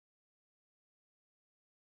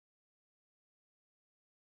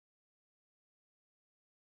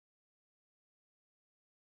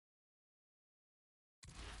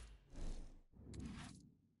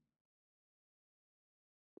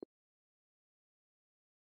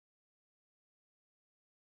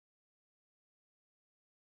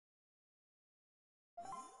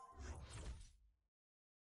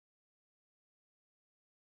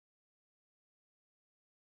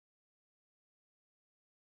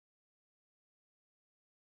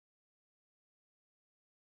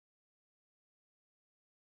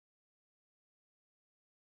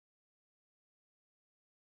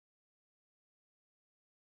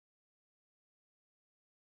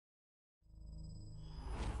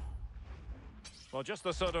Well, just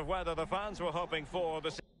the sort of weather the fans were hoping for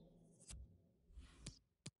this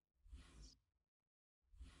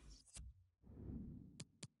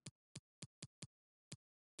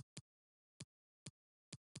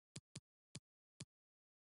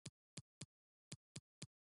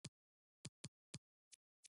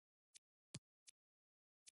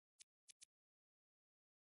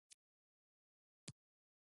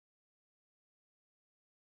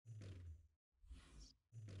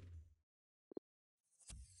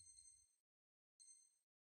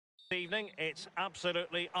evening. It's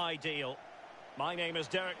absolutely ideal. My name is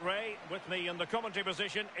Derek Ray. With me in the commentary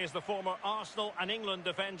position is the former Arsenal and England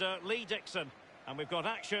defender Lee Dixon. And we've got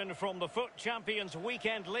action from the FUT Champions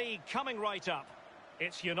Weekend League coming right up.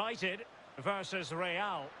 It's United versus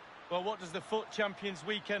Real. Well, what does the FUT Champions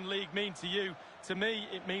Weekend League mean to you? To me,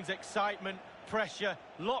 it means excitement, pressure,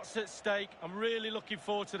 lots at stake. I'm really looking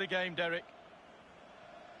forward to the game, Derek.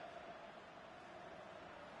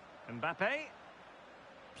 Mbappe.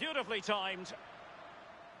 Beautifully timed.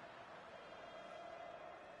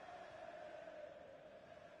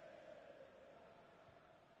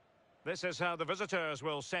 This is how the visitors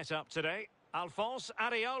will set up today. Alphonse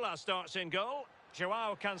Areola starts in goal.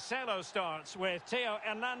 Joao Cancelo starts with Theo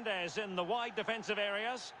Hernandez in the wide defensive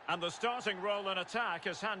areas. And the starting role in attack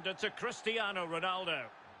is handed to Cristiano Ronaldo.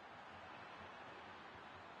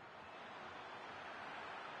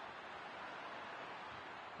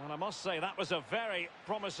 Well, I must say that was a very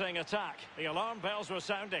promising attack. The alarm bells were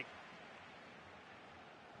sounding.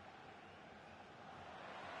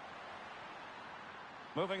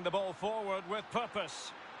 Moving the ball forward with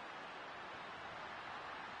purpose.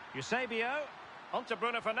 Eusebio, onto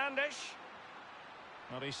Bruno Fernandes.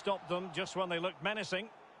 Well, he stopped them just when they looked menacing.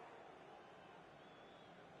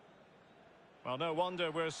 Well, no wonder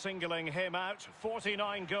we're singling him out.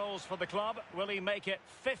 49 goals for the club. Will he make it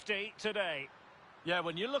 50 today? Yeah,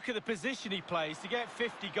 when you look at the position he plays, to get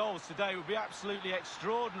 50 goals today would be absolutely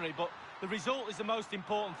extraordinary, but the result is the most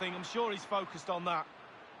important thing. I'm sure he's focused on that.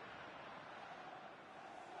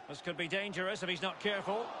 This could be dangerous if he's not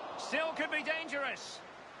careful. Still could be dangerous.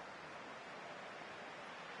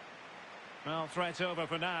 Well, threat over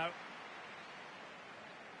for now.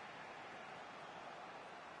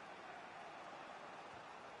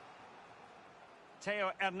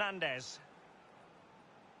 Theo Hernandez.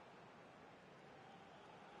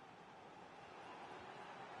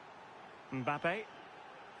 Mbappe.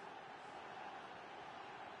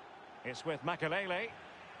 It's with Makelele.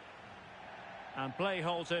 And play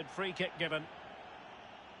halted, free kick given.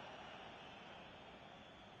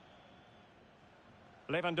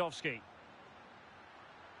 Lewandowski.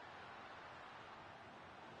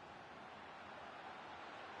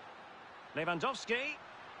 Lewandowski.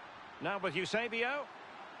 Now with Eusebio.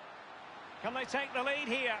 Can they take the lead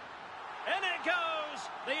here? In it goes!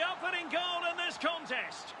 The opening goal in this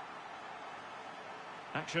contest.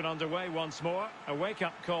 Action underway once more. A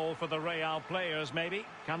wake-up call for the Real players, maybe.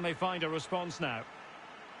 Can they find a response now?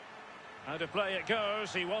 How to play it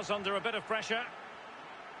goes. He was under a bit of pressure.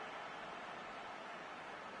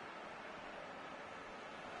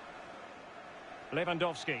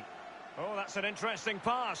 Lewandowski. Oh, that's an interesting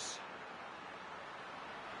pass.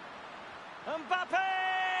 Mbappe!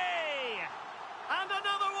 And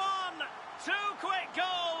another one! Two quick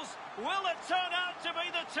goals. Will it turn out to be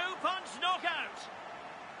the two-punch knockout?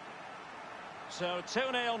 So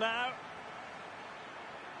 2-0 now.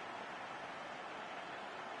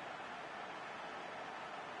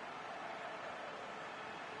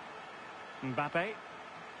 Mbappe.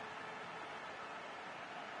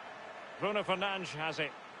 Bruno Fernandes has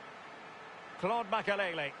it. Claude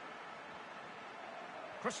Makelele.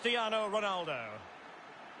 Cristiano Ronaldo.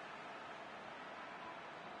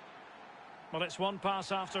 Well, it's one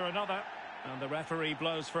pass after another. And the referee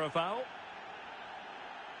blows for a foul.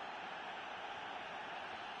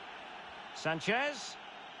 Sanchez,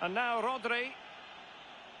 and now Rodri.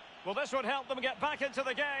 Well, this would help them get back into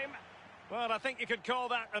the game. Well, I think you could call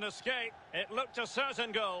that an escape. It looked a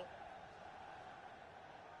certain goal.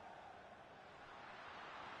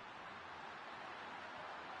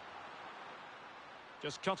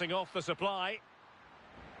 Just cutting off the supply.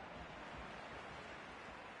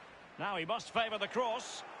 Now he must favour the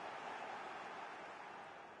cross.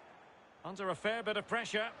 Under a fair bit of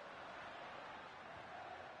pressure.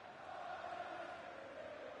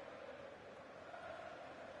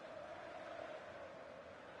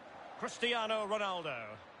 Cristiano Ronaldo.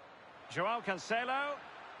 Joao Cancelo.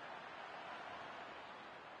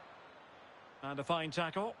 And a fine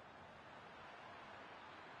tackle.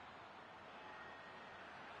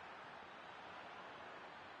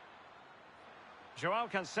 Joao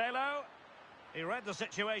Cancelo. He read the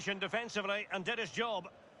situation defensively and did his job.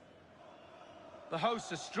 The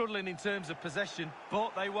hosts are struggling in terms of possession,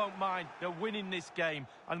 but they won't mind. They're winning this game.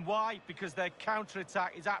 And why? Because their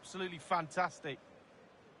counter-attack is absolutely fantastic.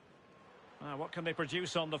 What can they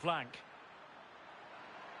produce on the flank?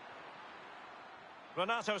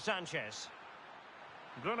 Renato Sanchez.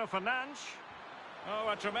 Bruno Fernandes. Oh,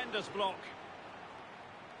 a tremendous block.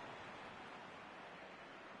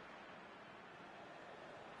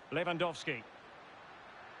 Lewandowski.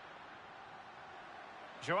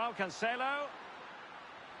 Joao Cancelo.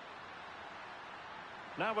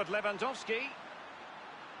 Now with Lewandowski.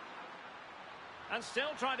 And still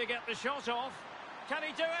trying to get the shot off. Can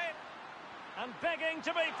he do it? And begging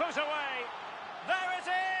to be put away. There it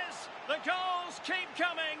is! The goals keep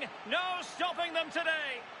coming. No stopping them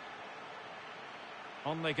today.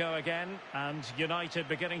 On they go again, and United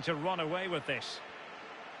beginning to run away with this.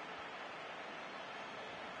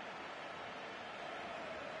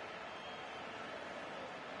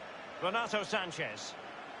 Renato Sanchez.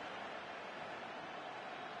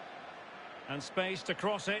 And space to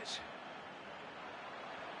cross it.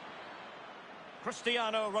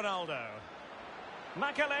 Cristiano Ronaldo.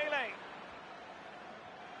 Makelele.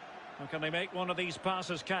 How can they make one of these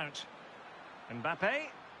passes count? Mbappe.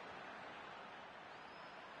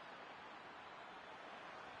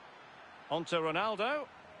 On to Ronaldo.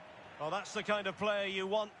 Well, that's the kind of player you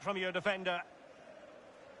want from your defender.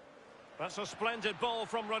 That's a splendid ball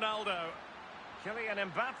from Ronaldo. Kylian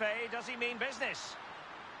Mbappe, does he mean business?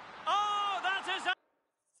 Oh, that is...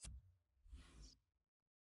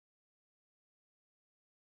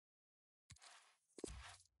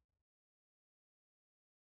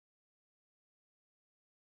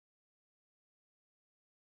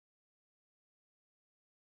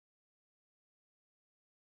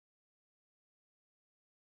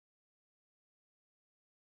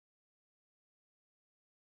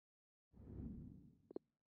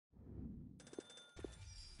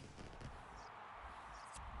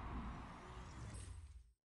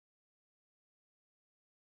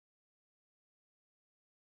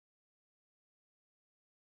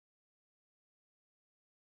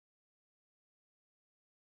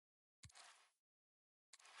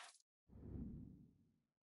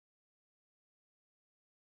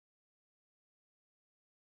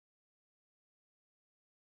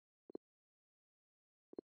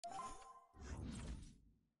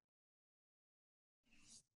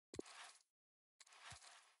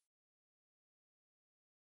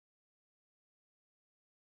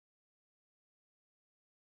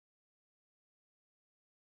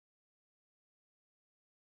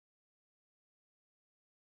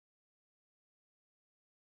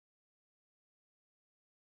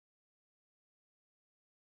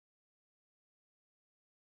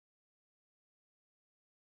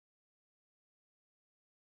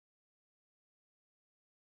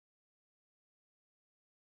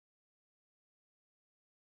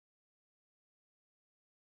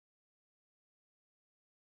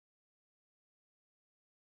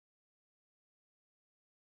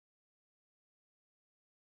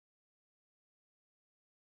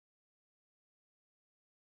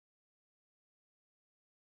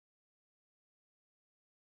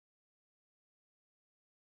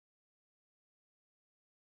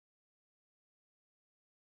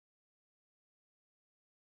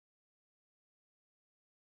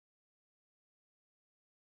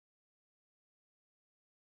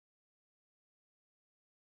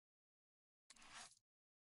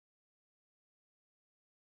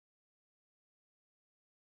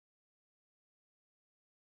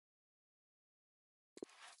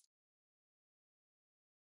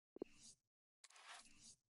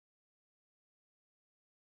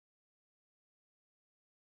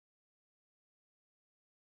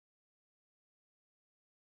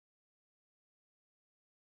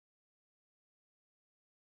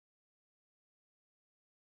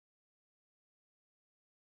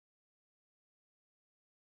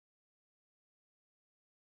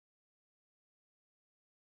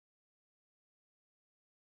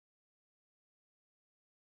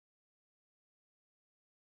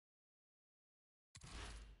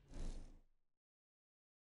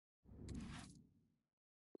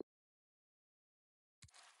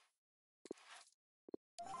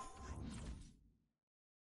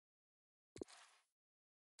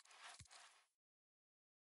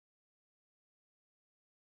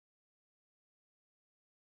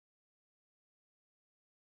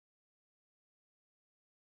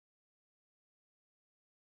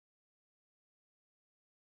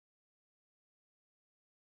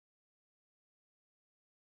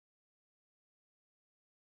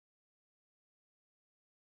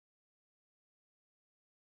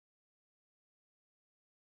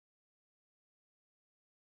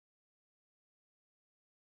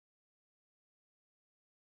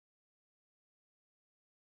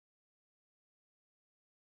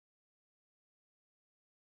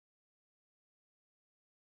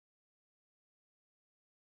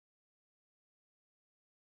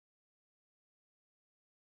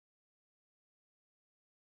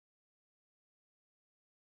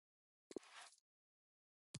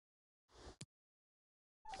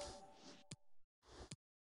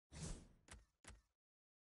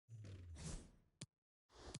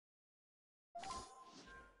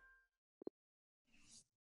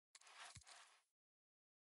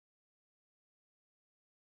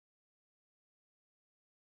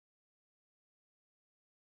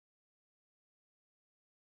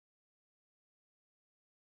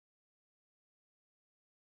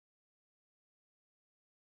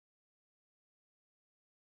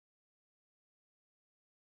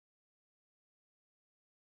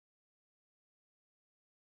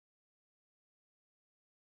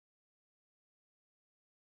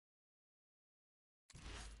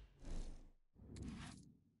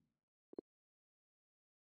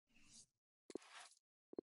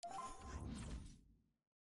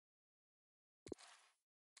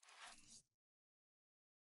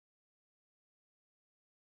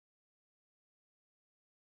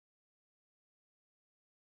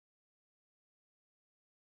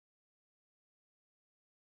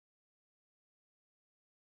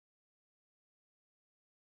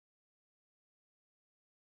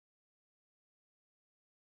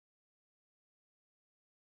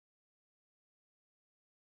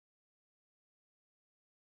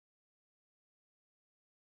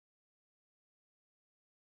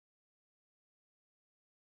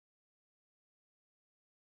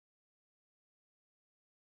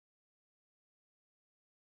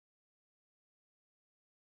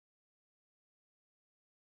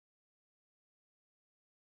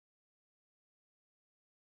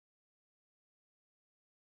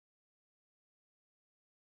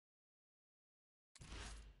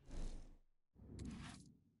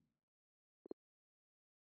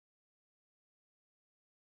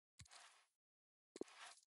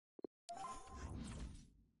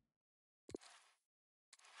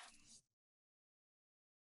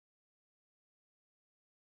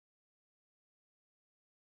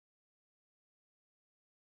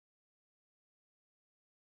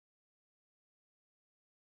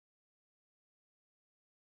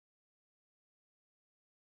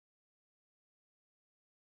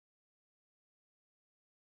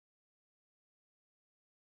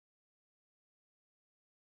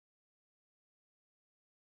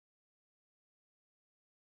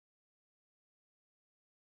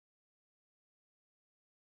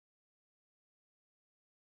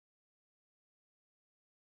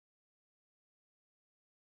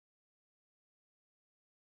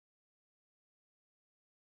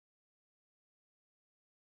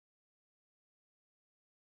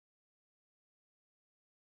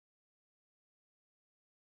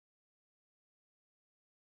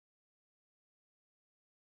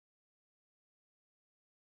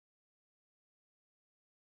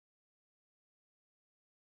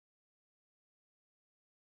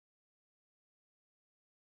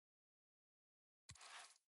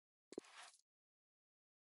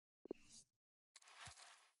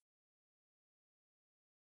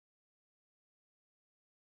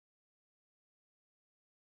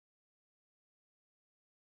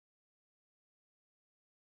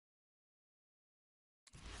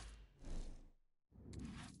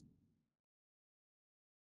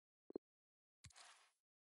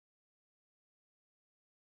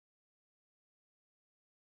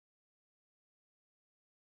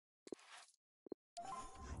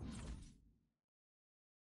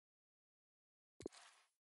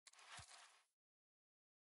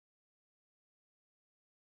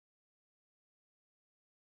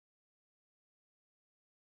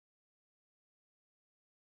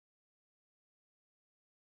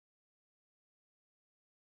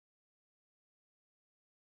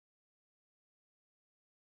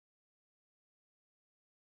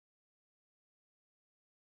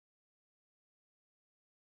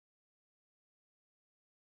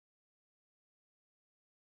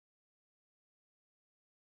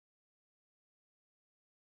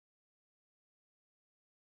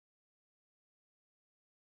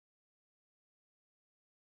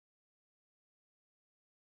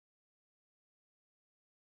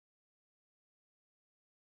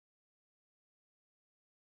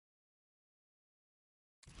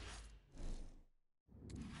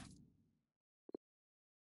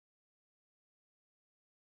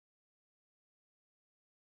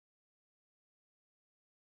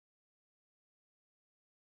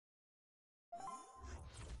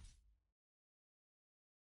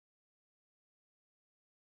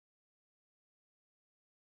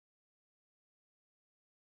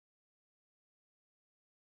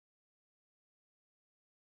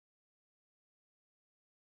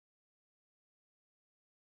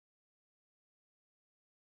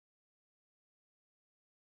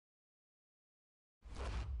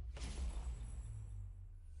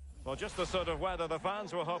 Well, just the sort of weather the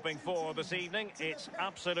fans were hoping for this evening. It's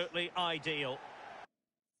absolutely ideal.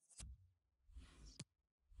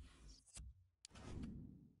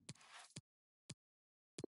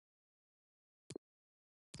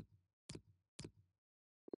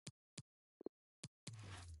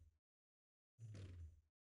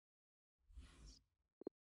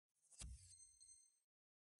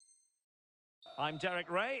 I'm Derek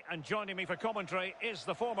Ray, and joining me for commentary is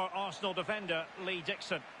the former Arsenal defender, Lee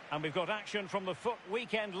Dixon. And we've got action from the FUT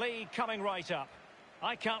Weekend League coming right up.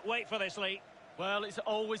 I can't wait for this, Lee. Well, it's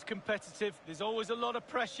always competitive. There's always a lot of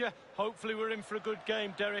pressure. Hopefully we're in for a good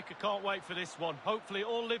game, Derek. I can't wait for this one. Hopefully it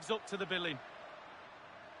all lives up to the billing.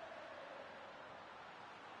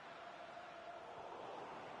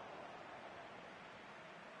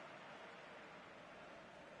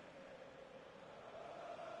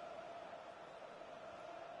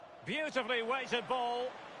 Beautifully weighted ball.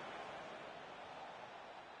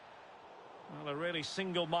 Well, a really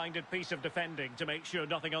single-minded piece of defending to make sure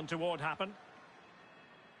nothing untoward happened.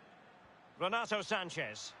 Renato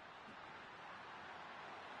Sanchez.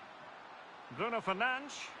 Bruno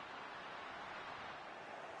Fernandes.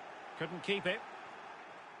 Couldn't keep it.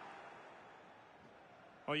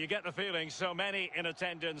 Well, you get the feeling so many in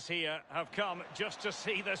attendance here have come just to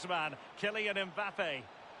see this man, Kylian Mbappe.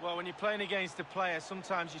 Well, when you're playing against a player,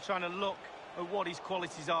 sometimes you're trying to look at what his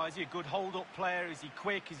qualities are. Is he a good hold-up player? Is he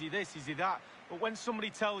quick? Is he this? Is he that? But when somebody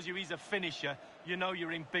tells you he's a finisher, you know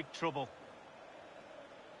you're in big trouble.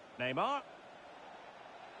 Neymar.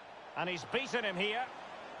 And he's beaten him here.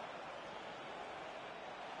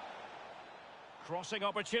 Crossing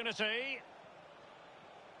opportunity.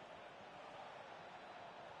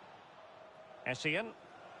 Essien.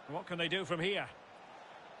 What can they do from here?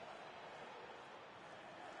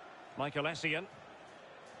 Michael Essien.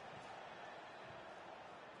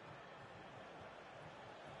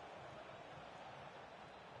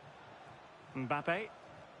 Mbappe.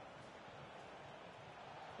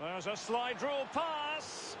 There's a slide rule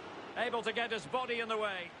pass. Able to get his body in the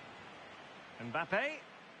way. Mbappe.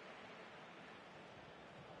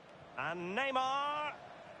 And Neymar.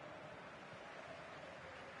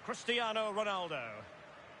 Cristiano Ronaldo.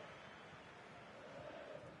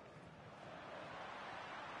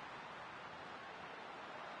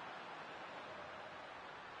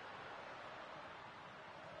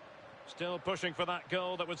 Still pushing for that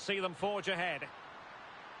goal that would see them forge ahead.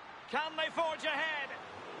 Can they forge ahead?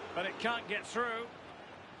 But it can't get through.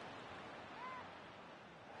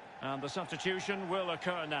 And the substitution will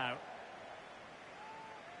occur now.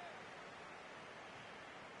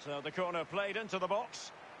 So the corner played into the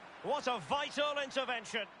box. What a vital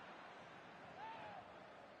intervention.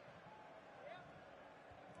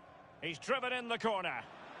 He's driven in the corner.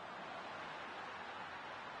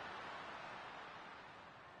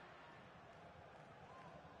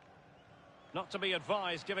 Not to be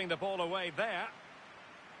advised giving the ball away there.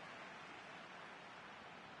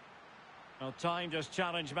 Well, timed his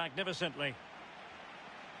challenge magnificently.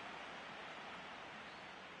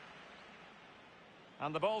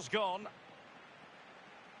 And the ball's gone.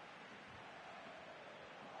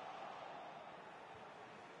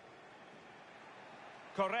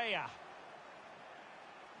 Correa.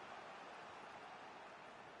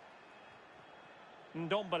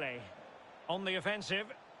 Ndombele on the offensive.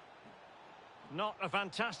 Not a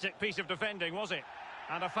fantastic piece of defending, was it?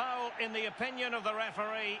 And a foul in the opinion of the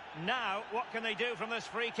referee. Now, what can they do from this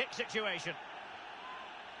free kick situation?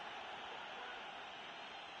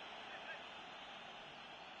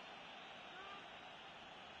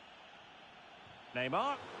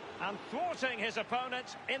 Neymar, and thwarting his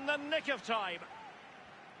opponent in the nick of time.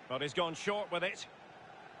 But he's gone short with it.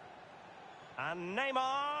 And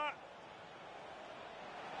Neymar.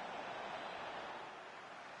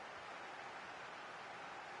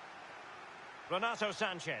 Renato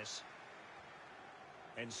Sanchez.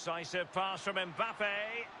 Incisive pass from Mbappe.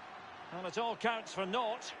 And it all counts for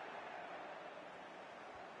naught.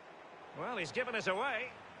 Well, he's given it away.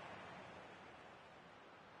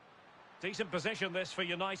 Decent position this for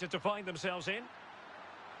United to find themselves in.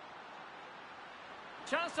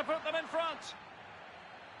 Chance to put them in front.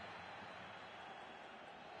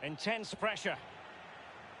 Intense pressure.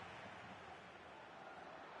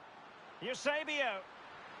 Eusebio.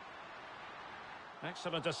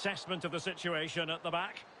 Excellent assessment of the situation at the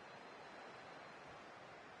back.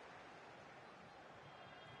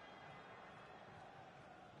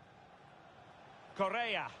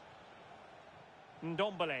 Correa.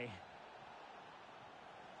 Ndombele.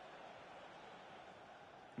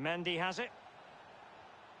 Mendy has it.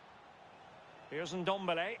 Here's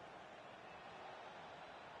Ndombele.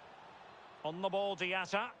 On the ball,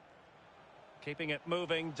 Diatta. Keeping it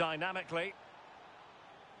moving dynamically.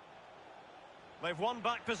 They've won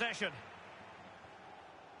back possession.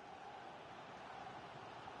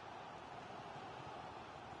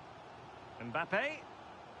 Mbappe.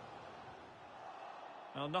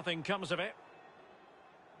 Well, nothing comes of it.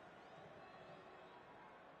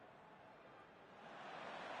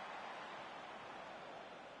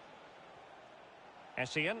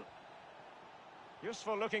 Essien.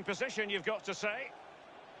 Useful looking position, you've got to say.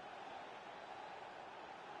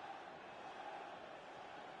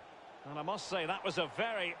 And I must say, that was a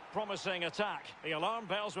very promising attack. The alarm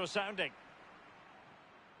bells were sounding.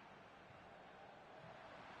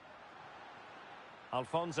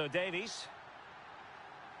 Alphonso Davies.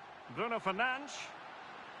 Bruno Fernandes.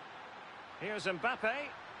 Here's Mbappe.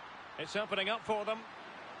 It's opening up for them.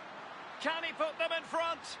 Can he put them in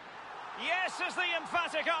front? Yes is the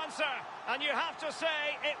emphatic answer. And you have to say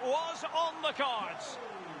it was on the cards.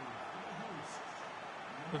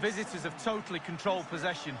 The visitors have totally controlled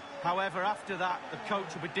possession. However, after that, the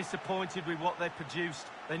coach will be disappointed with what they produced.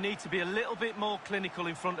 They need to be a little bit more clinical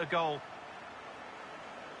in front of goal.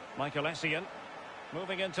 Michael Essien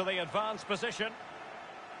moving into the advanced position.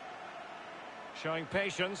 Showing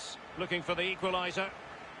patience, looking for the equaliser.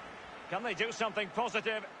 Can they do something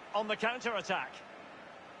positive on the counter-attack?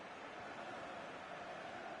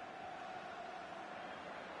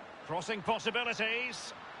 Crossing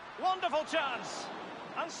possibilities. Wonderful chance.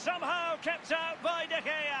 And somehow kept out by De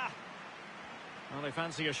Gea. Well, they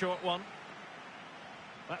fancy a short one.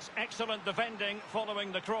 That's excellent defending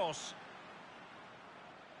following the cross.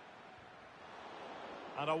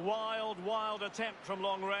 And a wild attempt from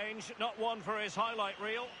long range. Not one for his highlight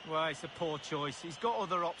reel. Well, it's a poor choice. He's got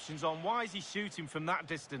other options on. Why is he shooting from that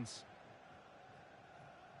distance?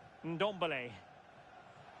 Ndombele.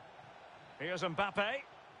 Here's Mbappe.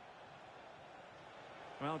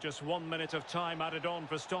 Well, just 1 minute of time added on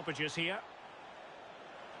for stoppages here.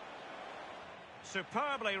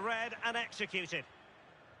 Superbly read and executed.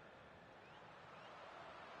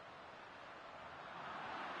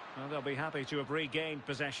 Well, they'll be happy to have regained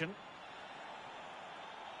possession.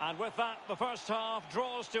 And with that, the first half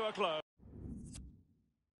draws to a close.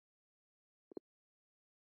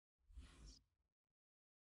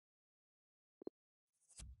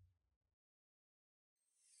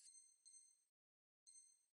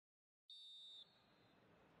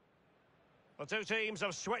 The two teams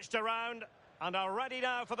have switched around and are ready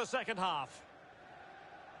now for the second half.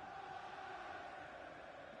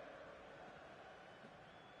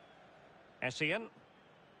 Essien.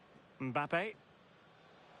 Mbappe.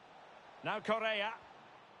 Now Correa.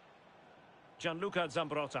 Gianluca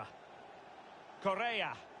Zambrotta.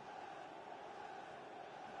 Correa.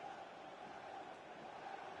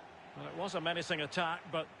 Well, it was a menacing attack,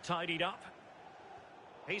 but tidied up.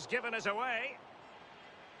 He's given us away.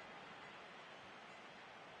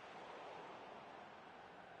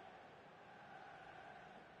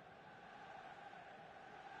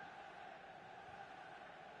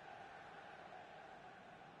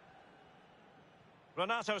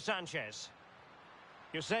 Renato Sanchez.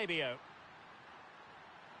 Eusebio.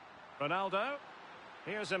 Ronaldo.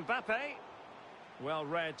 Here's Mbappe. Well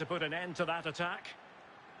read to put an end to that attack.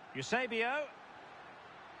 Eusebio.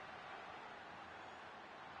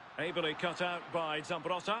 Ably cut out by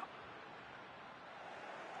Zambrotta.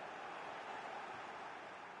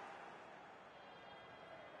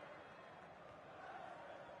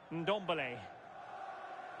 Ndombele.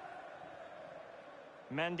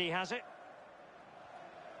 Mendy has it.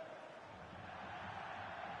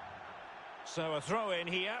 So a throw in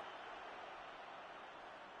here.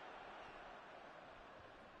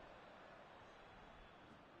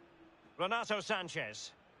 Renato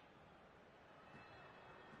Sanchez.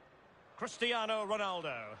 Cristiano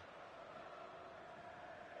Ronaldo.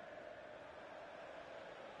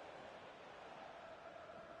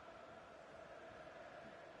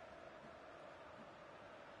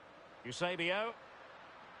 Eusebio.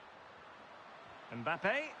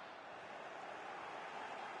 Mbappe.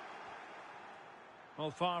 Well,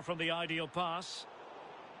 far from the ideal pass.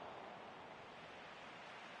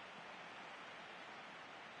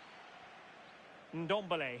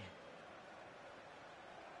 Ndombele.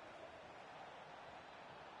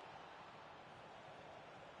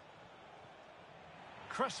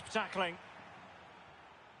 Crisp tackling.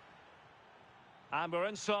 And we're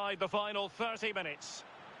inside the final 30 minutes.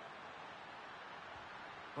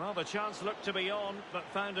 Well, the chance looked to be on, but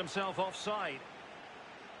found himself offside.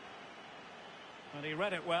 And he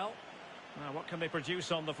read it well. Now, what can they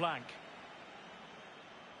produce on the flank?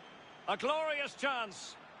 A glorious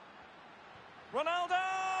chance. Ronaldo!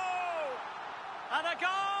 And a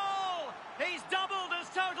goal! He's doubled his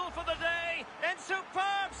total for the day in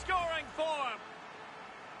superb scoring form.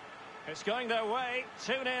 It's going their way,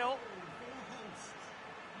 2-0. Number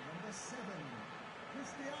 7,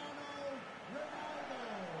 Cristiano Ronaldo.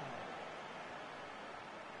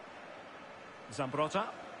 Zambrotta.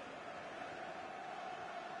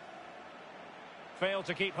 Failed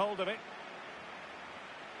to keep hold of it.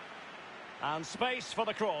 And space for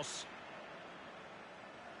the cross.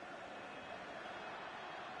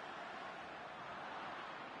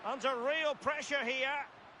 Under real pressure here.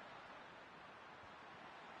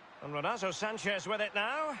 And Renato Sanchez with it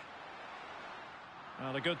now.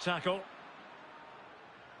 And a good tackle.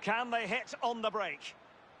 Can they hit on the break?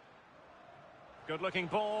 Good looking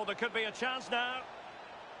ball, there could be a chance now.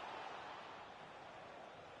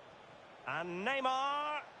 And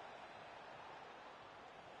Neymar.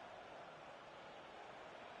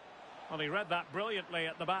 Well, he read that brilliantly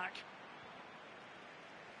at the back.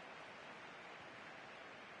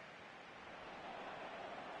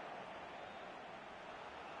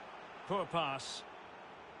 Poor pass.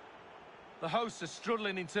 The hosts are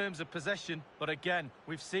struggling in terms of possession, but again,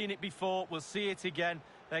 we've seen it before, we'll see it again.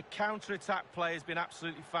 Their counter-attack play has been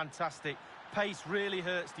absolutely fantastic. Pace really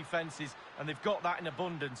hurts defences, and they've got that in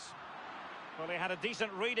abundance. Well, he had a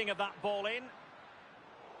decent reading of that ball in.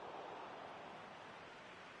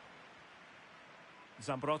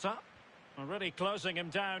 Zambrotta, really closing him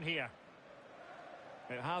down here.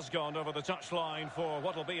 It has gone over the touchline for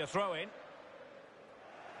what will be a throw-in.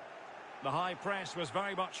 The high press was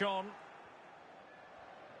very much on.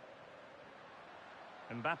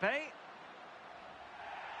 Mbappe.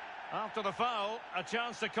 After the foul, a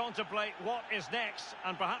chance to contemplate what is next,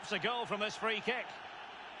 and perhaps a goal from this free kick.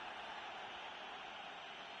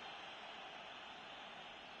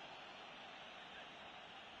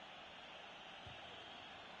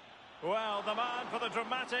 Well, the man for the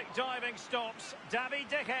dramatic diving stops, David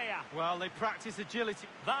De Gea. Well, they practice agility.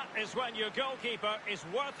 That is when your goalkeeper is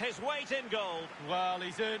worth his weight in gold. Well,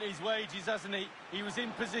 he's earned his wages, hasn't he? He was in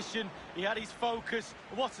position, he had his focus.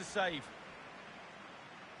 What a save.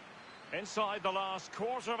 Inside the last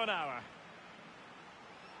quarter of an hour.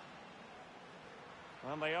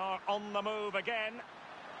 And they are on the move again.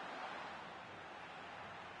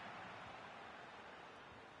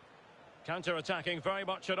 Counter-attacking, very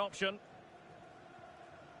much an option.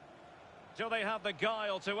 Do they have the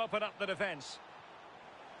guile to open up the defence?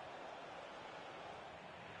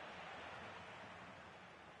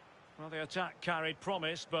 Well, the attack carried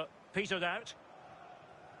promise, but petered out.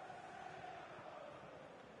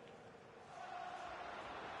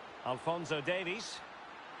 Alphonso Davies.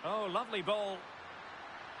 Oh, lovely ball.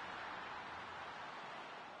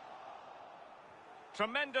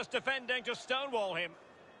 Tremendous defending to stonewall him.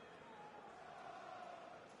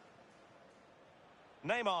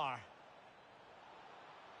 Neymar.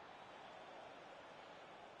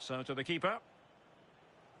 So to the keeper.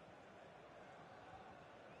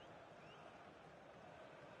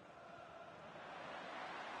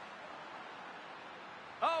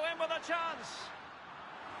 Oh, in with a chance.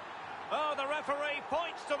 Oh, the referee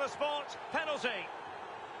points to the spot. Penalty.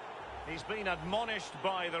 He's been admonished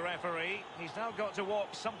by the referee. He's now got to walk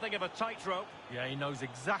something of a tightrope. Yeah, he knows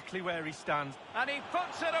exactly where he stands. And he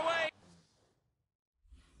puts it away.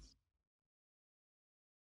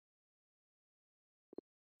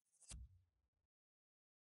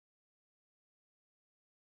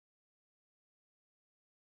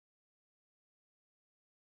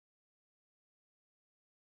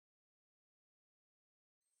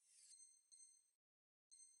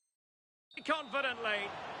 Confidently.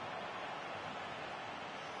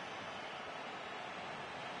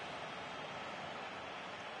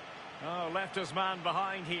 Oh, left his man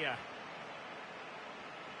behind here.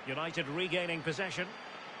 United regaining possession.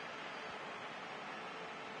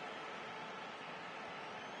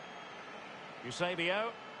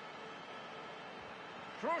 Eusebio.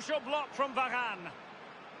 Crucial block from Varane.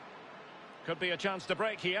 Could be a chance to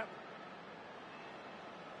break here.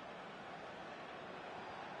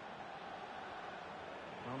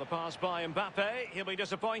 Well, the pass by Mbappe, he'll be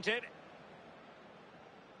disappointed.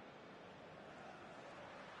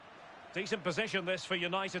 Decent position this for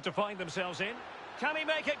United to find themselves in. Can he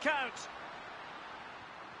make it count?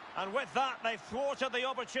 And with that, they've thwarted the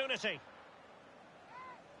opportunity.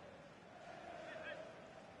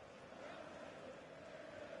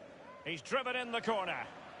 He's driven in the corner.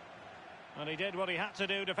 And he did what he had to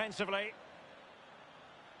do defensively.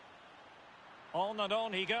 On and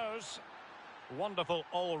on he goes. Wonderful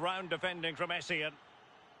all-round defending from Essien.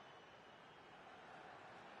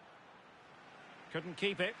 Couldn't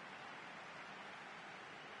keep it.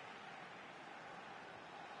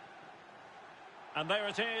 And there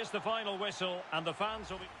it is, the final whistle, and the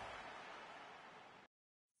fans will be...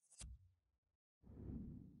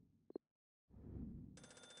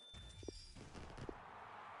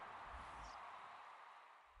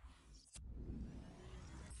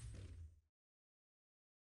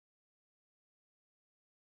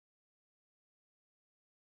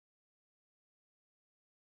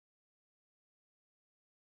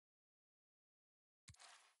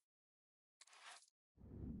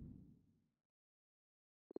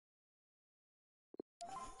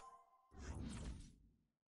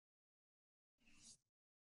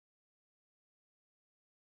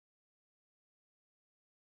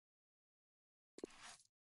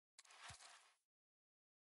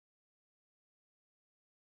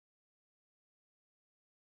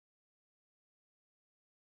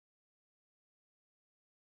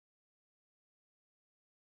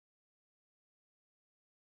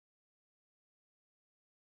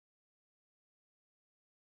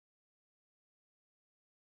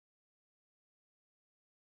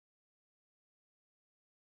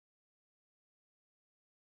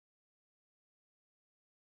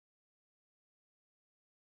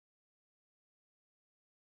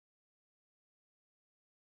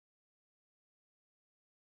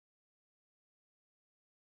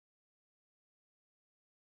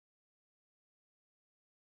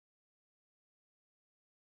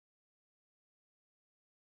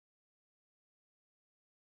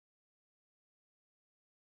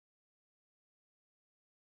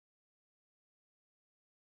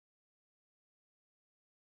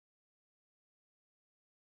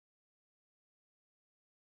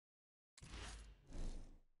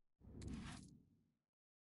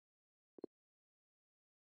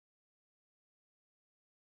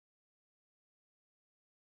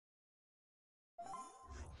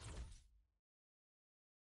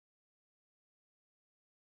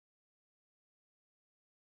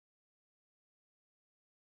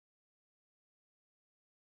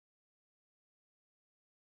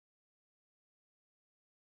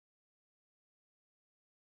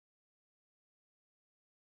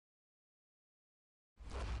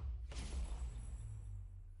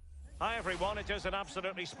 Hi everyone, it is an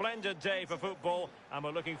absolutely splendid day for football and we're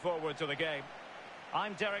looking forward to the game.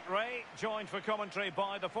 I'm Derek Ray, joined for commentary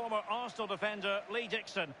by the former Arsenal defender Lee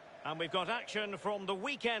Dixon. And we've got action from the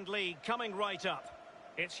Weekend League coming right up.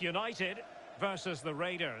 It's United versus the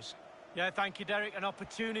Raiders. Yeah, thank you, Derek. An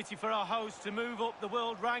opportunity for our hosts to move up the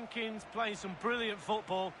world rankings, playing some brilliant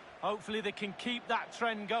football. Hopefully they can keep that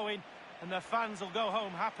trend going and their fans will go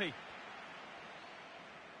home happy.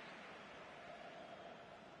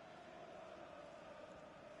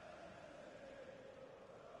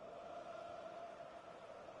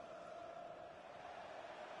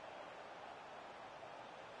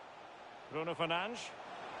 Bruno Fernandes.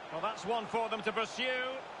 Well, that's one for them to pursue.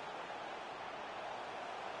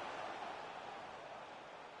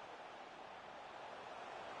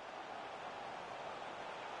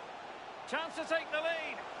 Chance to take the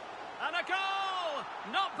lead. And a goal!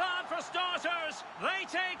 Not bad for starters. They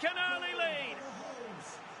take an early lead.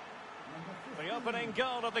 The opening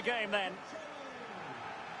goal of the game then.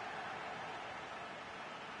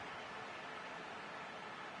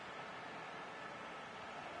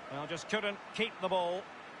 Well, just couldn't keep the ball.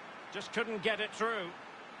 Just couldn't get it through.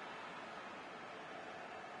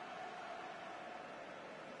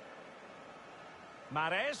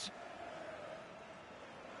 Mahrez.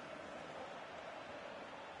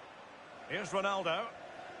 Here's Ronaldo.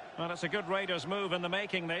 Well, it's a good Raiders move in the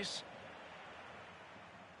making, this.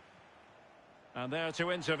 And there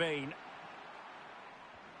to intervene.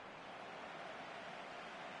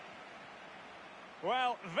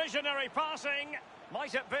 Well, visionary passing.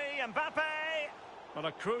 Might it be Mbappe? Well,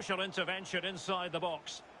 a crucial intervention inside the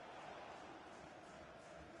box.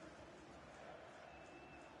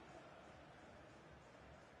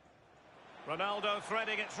 Ronaldo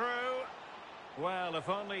threading it through. Well, if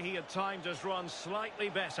only he had timed his run slightly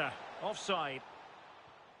better. Offside.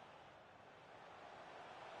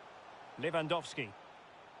 Lewandowski.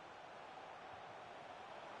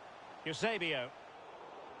 Eusebio.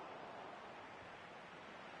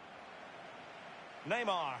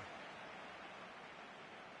 Neymar.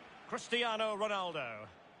 Cristiano Ronaldo.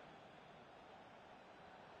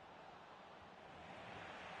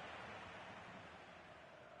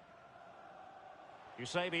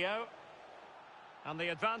 Eusebio. And the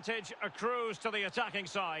advantage accrues to the attacking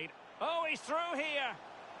side. Oh, he's through here.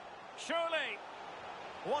 Surely.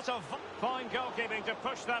 What a fine goalkeeping to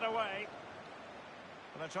push that away.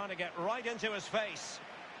 And they're trying to get right into his face.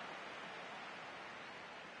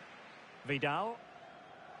 Vidal.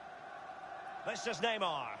 This is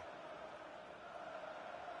Neymar.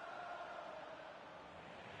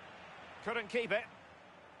 Couldn't keep it.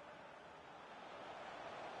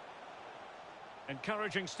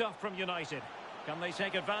 Encouraging stuff from United. Can they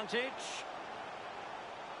take advantage?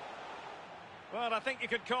 Well, I think you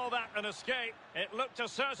could call that an escape. It looked a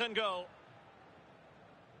certain goal.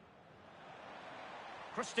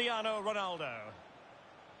 Cristiano Ronaldo.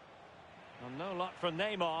 And no luck for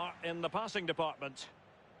Neymar in the passing department.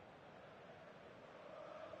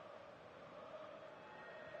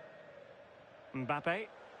 Mbappe.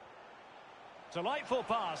 Delightful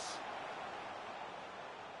pass.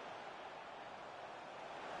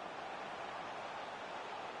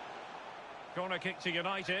 Corner kick to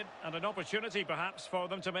United, and an opportunity perhaps for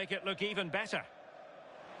them to make it look even better.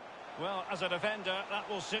 Well, as a defender, that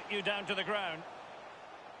will sit you down to the ground.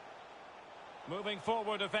 Moving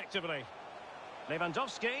forward effectively.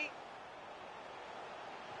 Lewandowski.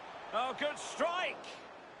 Oh, good strike!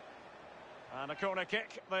 And a corner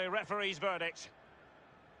kick, the referee's verdict.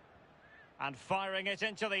 And firing it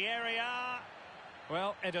into the area.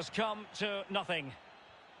 Well, it has come to nothing.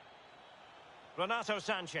 Renato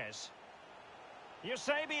Sanchez.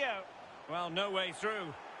 Eusebio. Well, no way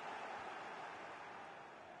through.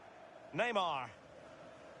 Neymar.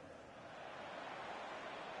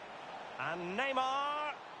 And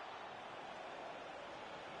Neymar.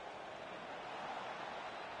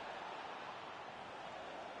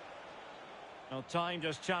 Well, timed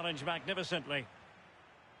his challenge magnificently.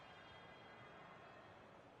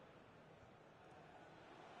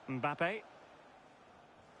 Mbappe.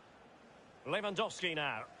 Lewandowski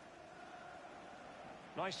now.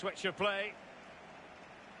 Nice switch of play.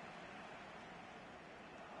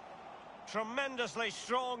 Tremendously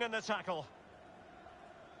strong in the tackle.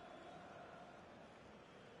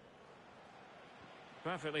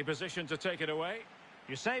 Perfectly positioned to take it away.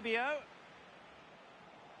 Eusebio.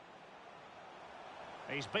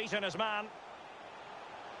 He's beaten his man.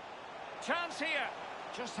 Chance here.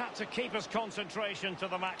 Just had to keep his concentration to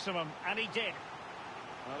the maximum, and he did.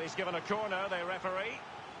 Well, he's given a corner, the referee.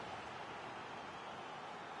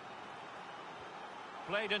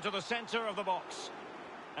 Played into the centre of the box.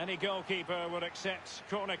 Any goalkeeper would accept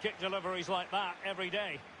corner kick deliveries like that every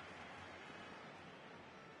day.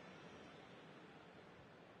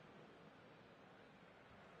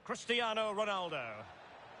 Cristiano Ronaldo.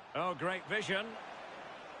 Oh, great vision.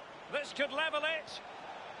 This could level it.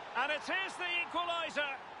 And it is the equaliser.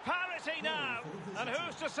 Parity now. And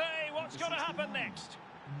who's to say what's going to happen next?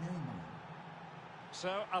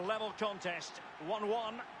 So, a level contest.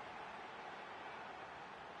 1-1.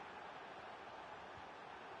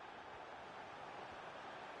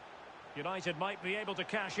 United might be able to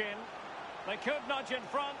cash in. They could nudge in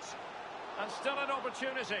front. And still an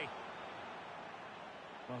opportunity.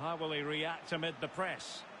 Well, how will he react amid the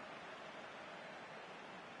press?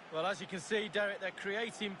 Well, as you can see, Derek, they're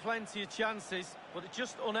creating plenty of chances, but they're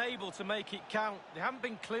just unable to make it count. They haven't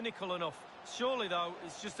been clinical enough. Surely, though,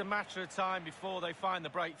 it's just a matter of time before they find the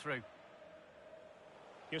breakthrough.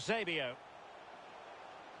 Eusebio.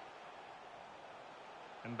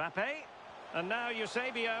 Mbappe. And now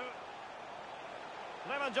Eusebio.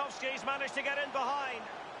 Lewandowski's managed to get in behind.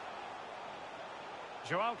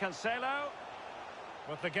 Joao Cancelo.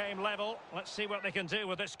 With the game level, let's see what they can do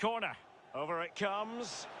with this corner. Over it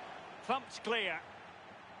comes. Thumped clear.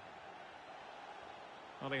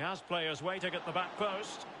 Well, he has players waiting at the back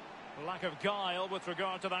post. Lack of guile with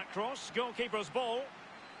regard to that cross. Goalkeeper's ball.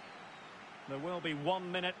 There will be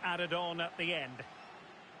 1 minute added on at the end.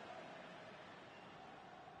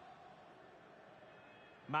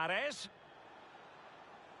 Mahrez.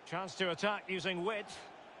 Chance to attack using width.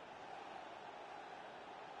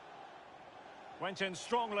 Went in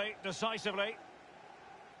strongly, decisively.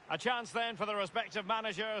 A chance then for the respective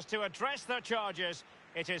managers to address their charges.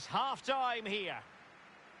 It is half-time here.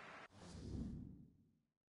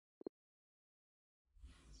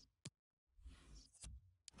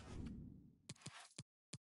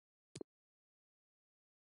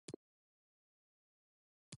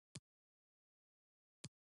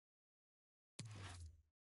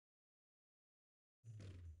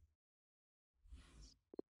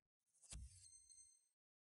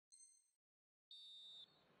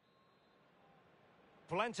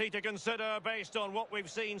 Plenty to consider based on what we've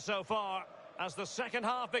seen so far as the second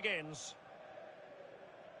half begins.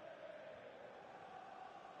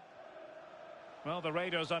 Well, the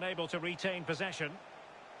Raiders unable to retain possession.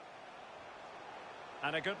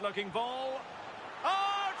 And a good-looking ball.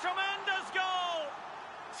 Oh, tremendous goal!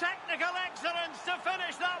 Technical excellence to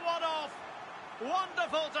finish that one off.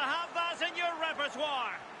 Wonderful to have that in your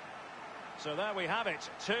repertoire. So there we have it,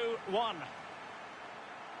 2-1.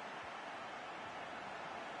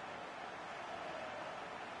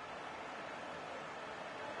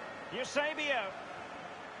 Eusebio.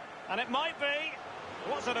 And it might be.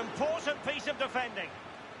 What's an important piece of defending.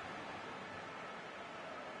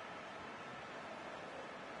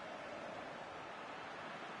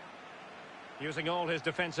 Using all his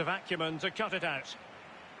defensive acumen to cut it out.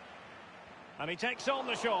 And he takes on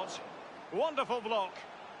the shot. Wonderful block.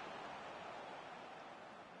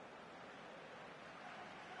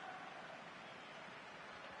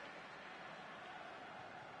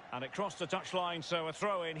 And it crossed the touchline, so a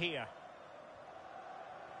throw in here.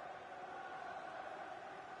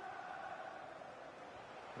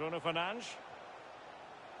 Bruno Fernandes.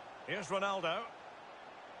 Here's Ronaldo.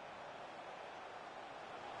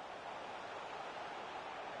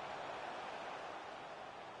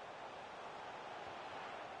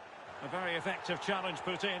 A very effective challenge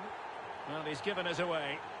put in. Well, he's given us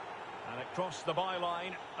away. And it crossed the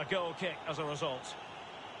byline. A goal kick as a result.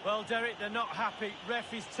 Well, Derek, they're not happy.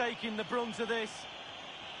 Ref is taking the brunt of this.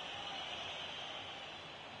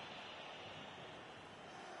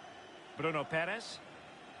 Bruno Perez.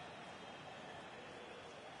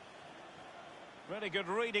 Really good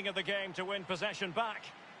reading of the game to win possession back.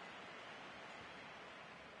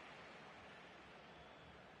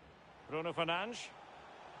 Bruno Fernandes.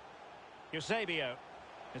 Eusebio.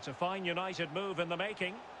 It's a fine United move in the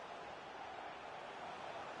making.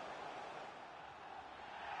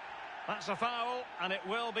 That's a foul, and it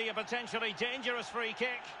will be a potentially dangerous free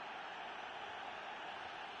kick.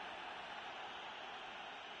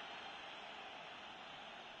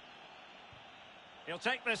 He'll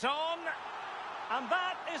take this on. And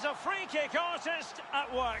that is a free kick artist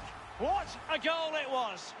at work. What a goal it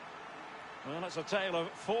was. Well, it's a tale of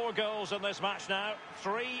 4 goals in this match now.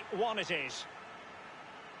 3-1 it is.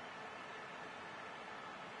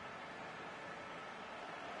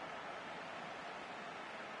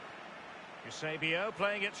 Eusebio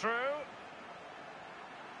playing it through.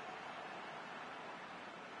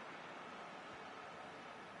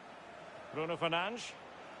 Bruno Fernandes.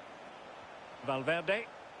 Valverde.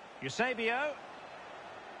 Eusebio.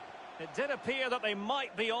 It did appear that they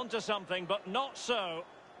might be onto something, but not so.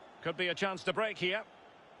 Could be a chance to break here.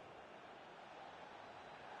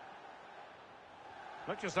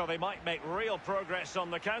 Looks as though they might make real progress on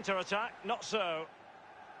the counter-attack. Not so.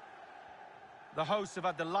 The hosts have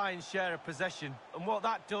had the lion's share of possession, and what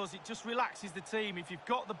that does, it just relaxes the team. If you've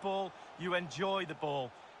got the ball, you enjoy the ball,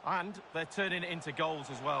 and they're turning it into goals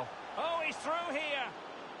as well. Oh, he's through here.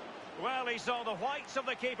 Well, he saw the whites of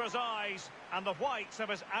the keeper's eyes and the whites of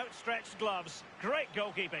his outstretched gloves. Great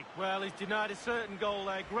goalkeeping. Well, he's denied a certain goal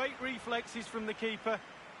there. Great reflexes from the keeper.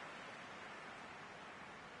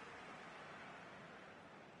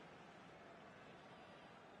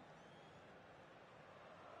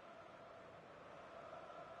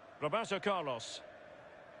 Roberto Carlos.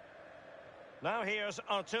 Now here's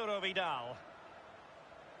Arturo Vidal.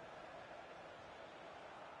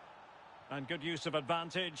 And good use of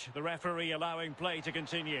advantage. The referee allowing play to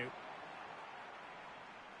continue.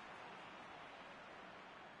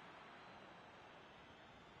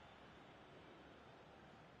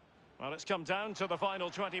 Well, it's come down to the final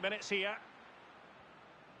 20 minutes here.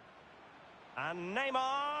 And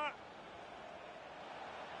Neymar.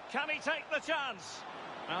 Can he take the chance?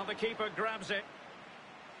 And the keeper grabs it.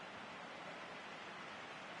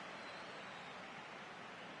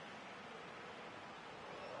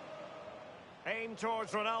 Aim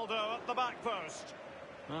towards Ronaldo at the back post.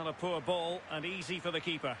 Well, a poor ball and easy for the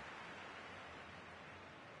keeper.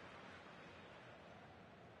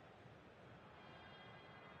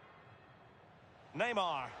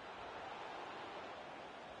 Neymar.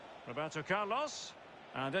 Roberto Carlos.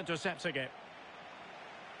 And intercepting it.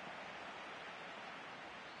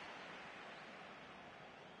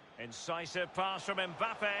 Incisive pass from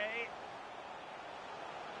Mbappe.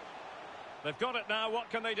 They've got it now.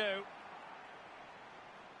 What can they do?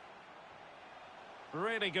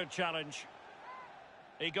 Really good challenge.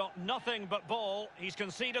 He got nothing but ball. He's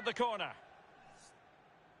conceded the corner.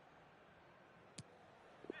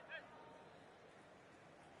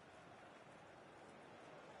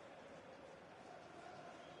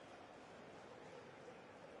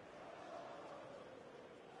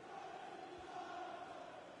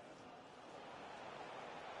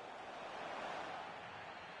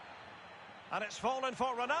 And it's fallen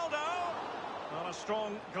for Ronaldo. Well, a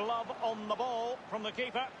strong glove on the ball from the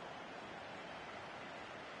keeper.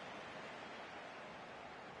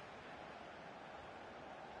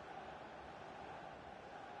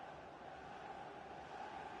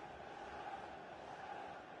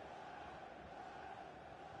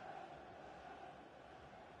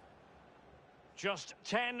 Just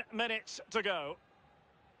 10 minutes to go.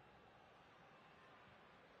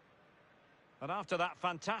 And after that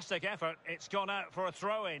fantastic effort, it's gone out for a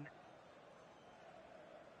throw-in.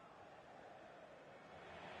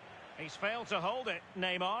 He's failed to hold it,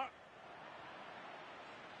 Neymar.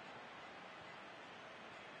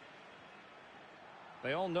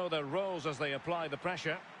 They all know their roles as they apply the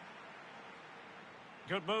pressure.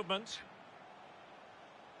 Good movement.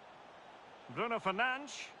 Bruno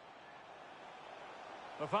Fernandes.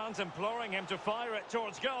 The fans imploring him to fire it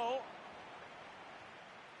towards goal.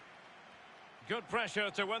 Good pressure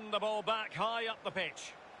to win the ball back high up the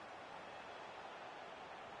pitch.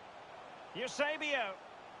 Eusebio.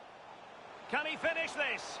 Can he finish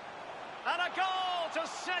this? And a goal to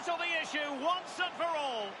settle the issue once and for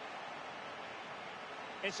all.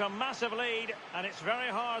 It's a massive lead, and it's very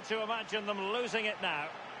hard to imagine them losing it now.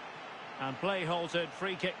 And play halted,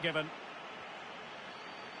 free kick given.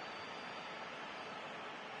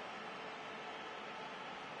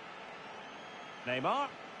 Neymar.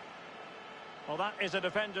 Well, that is a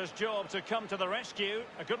defender's job to come to the rescue.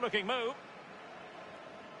 A good-looking move.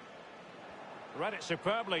 Read it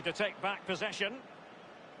superbly to take back possession.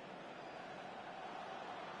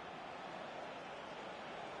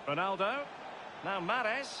 Ronaldo. Now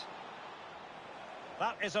Mahrez.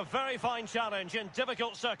 That is a very fine challenge in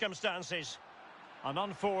difficult circumstances. An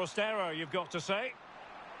unforced error, you've got to say.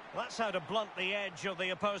 That's how to blunt the edge of the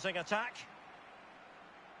opposing attack.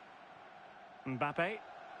 Mbappe.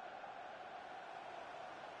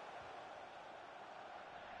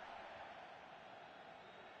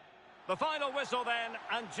 The final whistle then,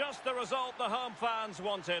 and just the result the home fans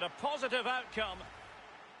wanted. A positive outcome.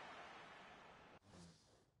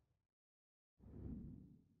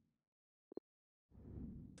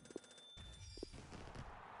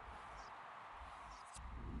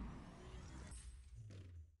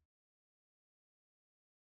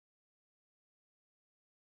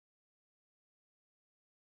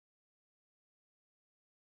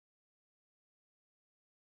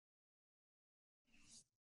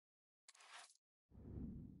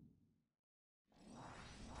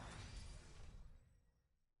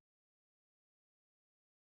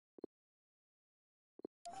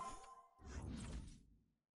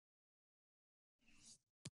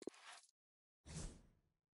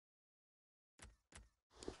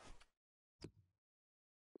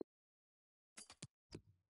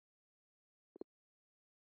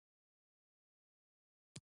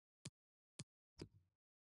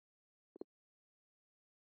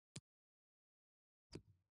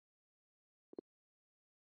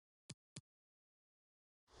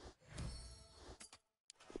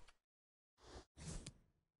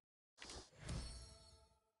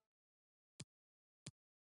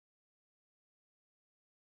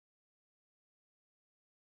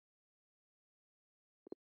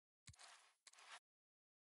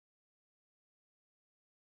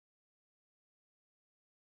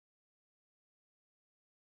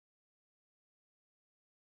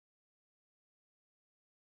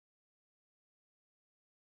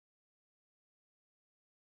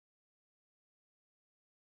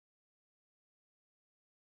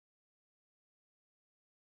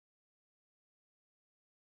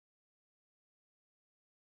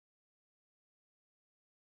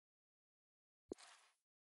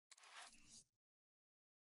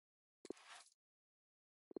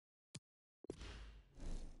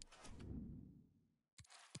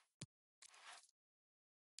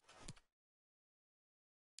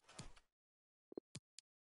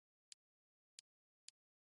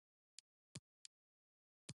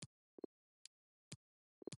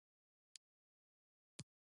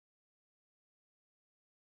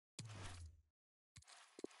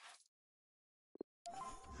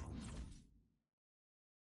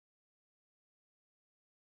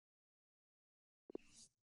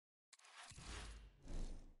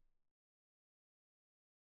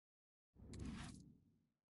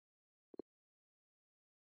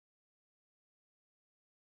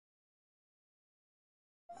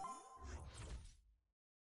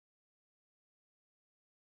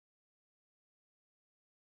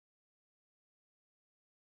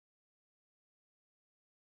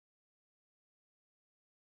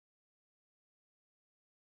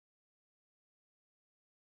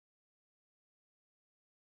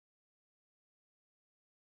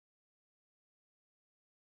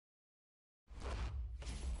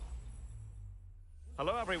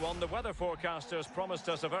 Hello everyone, the weather forecasters promised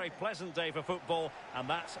us a very pleasant day for football, and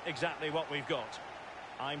that's exactly what we've got.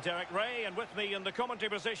 I'm Derek Ray, and with me in the commentary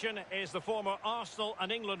position is the former Arsenal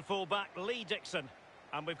and England fullback Lee Dixon.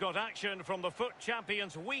 And we've got action from the FUT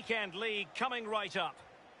Champions Weekend League coming right up.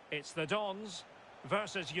 It's the Dons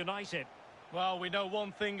versus United. Well, we know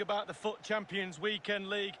one thing about the FUT Champions Weekend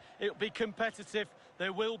League. It'll be competitive.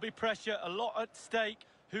 There will be pressure, a lot at stake.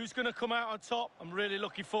 Who's going to come out on top? I'm really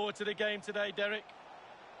looking forward to the game today, Derek.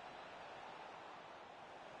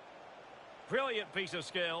 Brilliant piece of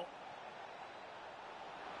skill.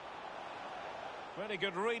 Very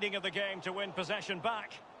good reading of the game to win possession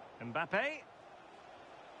back. Mbappe.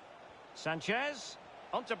 Sanchez.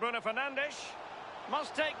 On to Bruno Fernandes.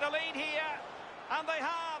 Must take the lead here. And they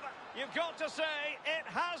have. You've got to say, it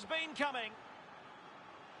has been coming.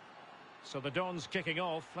 So the Dons kicking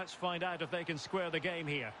off. Let's find out if they can square the game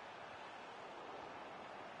here.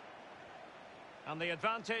 And the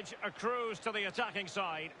advantage accrues to the attacking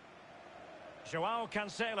side. Joao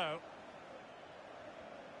Cancelo.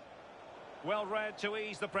 Well read to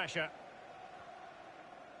ease the pressure.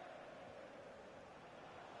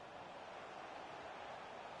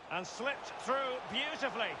 And slipped through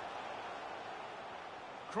beautifully.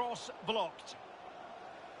 Cross blocked.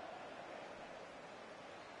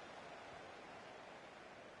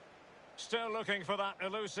 Still looking for that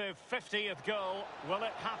elusive 50th goal. Will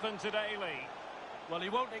it happen today, Lee? Well, he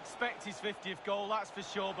won't expect his 50th goal, that's for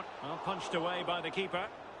sure, but... Well, punched away by the keeper.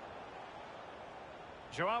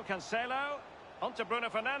 Joao Cancelo. On to Bruno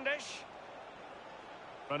Fernandes.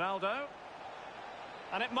 Ronaldo.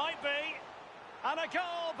 And it might be. And a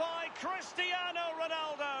goal by Cristiano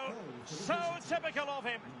Ronaldo. So typical of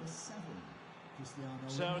him.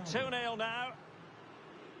 So 2-0 now.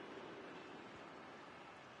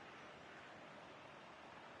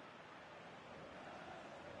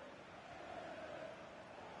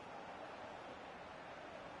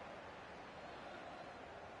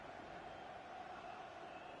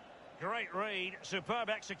 Great read, superb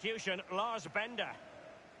execution, Lars Bender.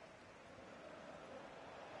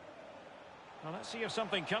 Well, let's see if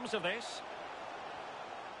something comes of this.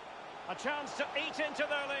 A chance to eat into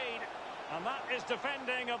their lead. And that is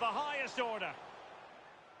defending of the highest order.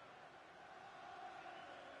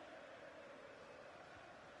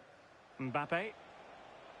 Mbappe.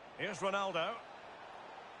 Here's Ronaldo.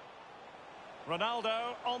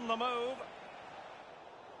 Ronaldo on the move.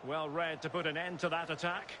 Well read to put an end to that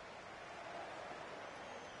attack.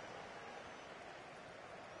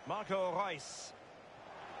 Marco Reus.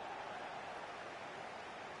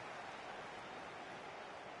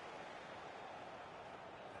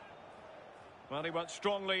 Well, he went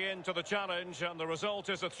strongly into the challenge, and the result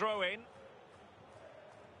is a throw-in.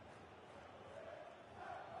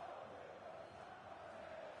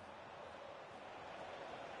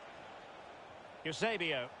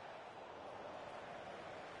 Eusebio.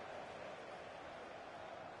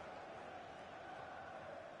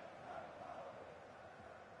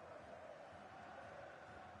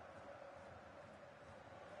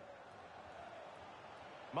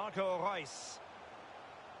 Marco Reus.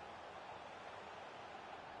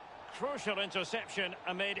 Crucial interception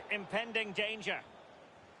amid impending danger.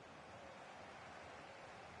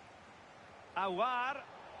 Awar.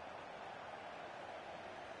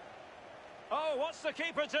 Oh, what's the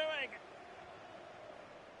keeper doing?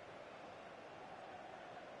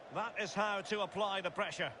 That is how to apply the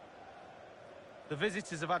pressure. The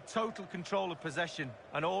visitors have had total control of possession,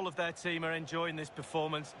 and all of their team are enjoying this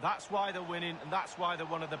performance. That's why they're winning, and that's why they're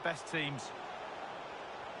one of the best teams.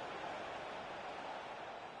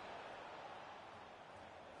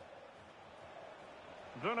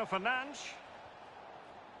 Bruno Fernandes.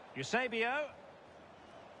 Eusebio.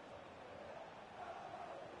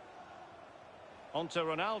 On to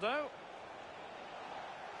Ronaldo.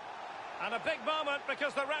 And a big moment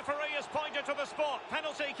because the referee has pointed to the spot.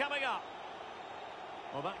 Penalty coming up.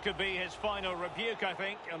 Well, that could be his final rebuke, I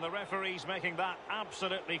think, and the referee's making that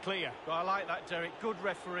absolutely clear. Well, I like that, Derek. Good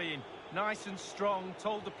refereeing. Nice and strong,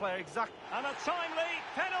 told the player exactly. And a timely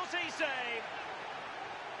penalty save.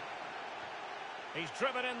 He's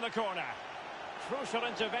driven in the corner. Crucial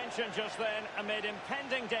intervention just then amid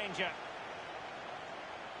impending danger.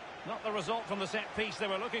 Not the result from the set piece they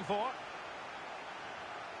were looking for.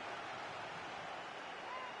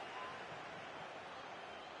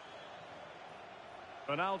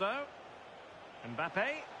 Ronaldo. Mbappe.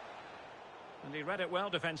 And he read it well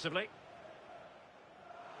defensively.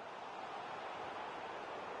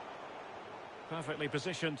 Perfectly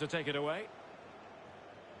positioned to take it away.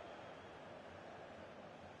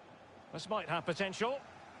 This might have potential.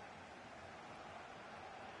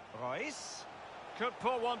 Reus. Could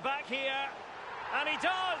pull one back here. And he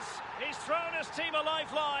does! He's thrown his team a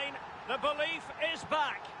lifeline. The belief is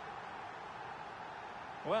back.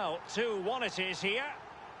 Well, 2-1 it is here.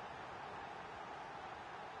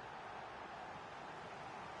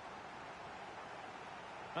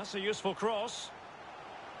 That's a useful cross.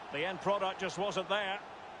 The end product just wasn't there.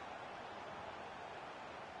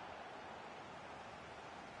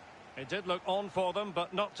 It did look on for them,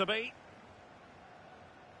 but not to be.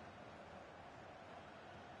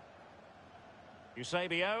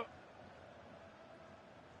 Eusebio.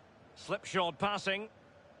 Slipshod passing.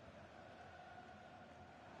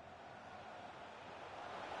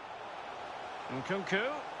 Nkunku.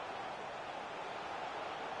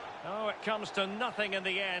 Oh, it comes to nothing in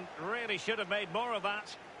the end. Really should have made more of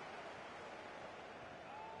that.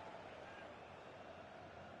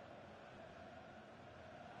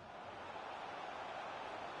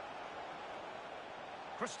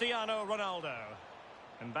 Cristiano Ronaldo.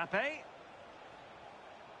 Mbappe.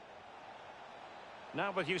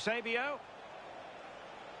 Now with Eusebio.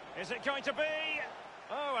 Is it going to be?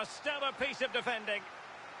 Oh, a stellar piece of defending.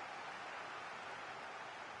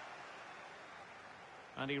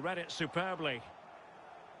 And he read it superbly.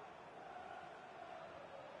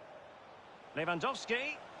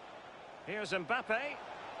 Lewandowski. Here's Mbappe.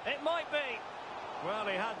 It might be. Well,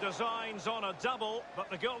 he had designs on a double,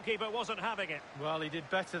 but the goalkeeper wasn't having it. Well, he did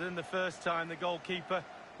better than the first time, the goalkeeper.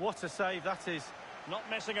 What a save that is. Not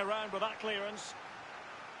messing around with that clearance.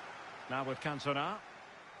 Now with Cantona.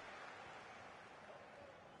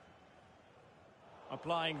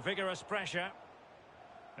 Applying vigorous pressure.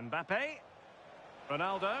 Mbappe.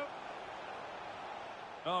 Ronaldo.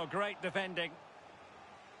 Oh, great defending.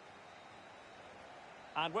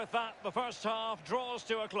 And with that, the first half draws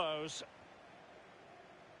to a close.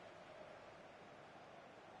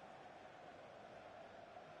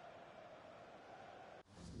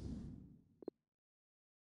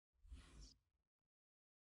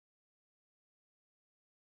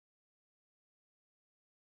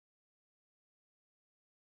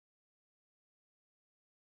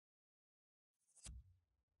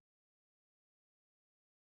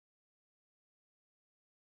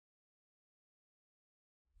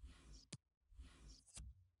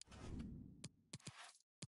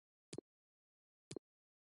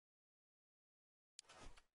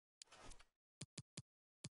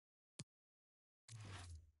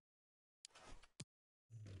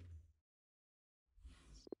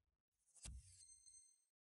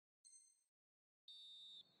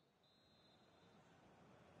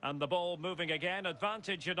 And the ball moving again,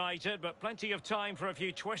 advantage United, but plenty of time for a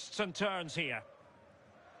few twists and turns here.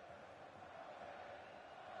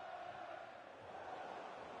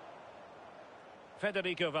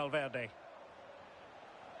 Federico Valverde.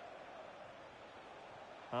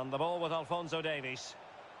 And the ball with Alphonso Davies.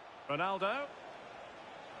 Ronaldo.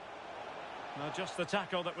 Now just the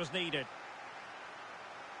tackle that was needed.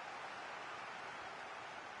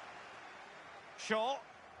 Shaw.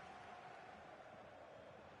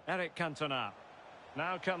 Eric Cantona.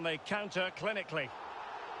 Now can they counter clinically?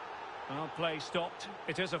 Well, play stopped.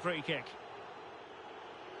 It is a free kick.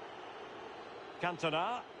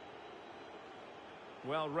 Cantona.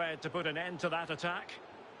 Well read to put an end to that attack.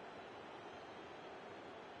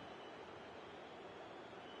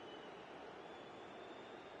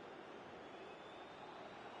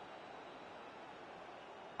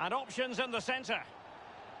 And options in the centre.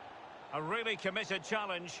 A really committed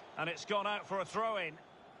challenge, and it's gone out for a throw-in.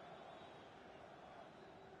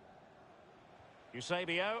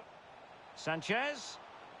 Eusebio. Sanchez.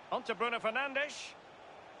 On to Bruno Fernandes.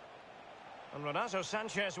 And Renato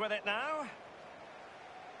Sanchez with it now.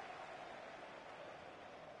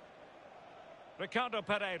 Ricardo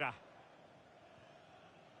Pereira.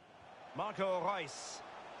 Marco Reus.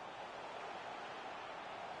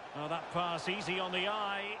 Oh, that pass easy on the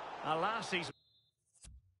eye. Alas, he's...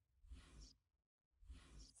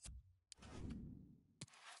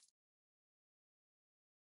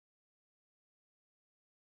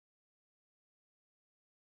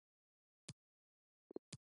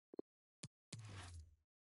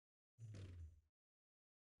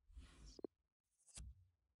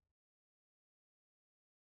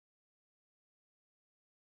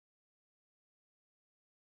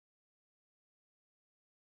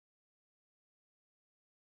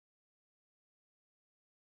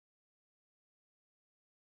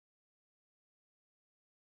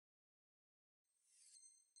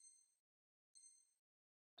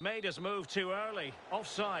 Made his move too early.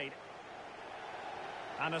 Offside.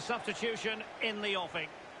 And a substitution in the offing.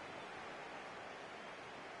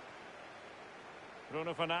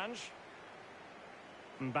 Bruno Fernandes.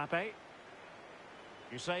 Mbappe.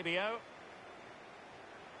 Eusebio.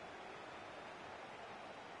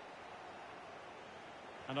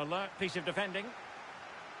 An alert piece of defending.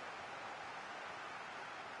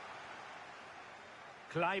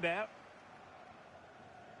 Kleiber.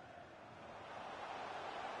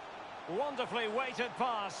 Wonderfully weighted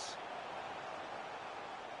pass.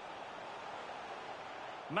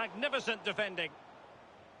 Magnificent defending.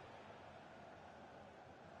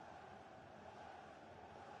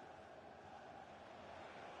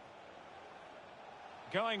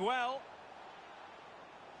 Going well.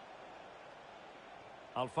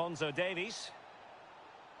 Alphonso Davies.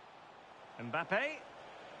 Mbappe.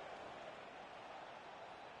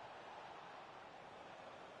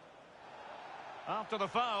 After the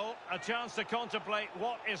foul, a chance to contemplate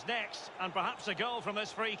what is next, and perhaps a goal from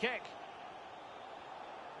this free kick.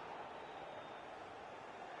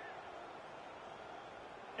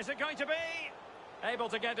 Is it going to be? Able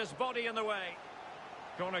to get his body in the way.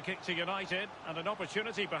 Corner kick to United, and an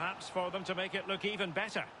opportunity perhaps for them to make it look even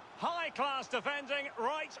better. High-class defending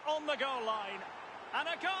right on the goal line. And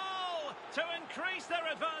a goal to increase their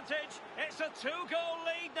advantage. It's a 2-goal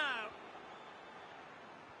lead now.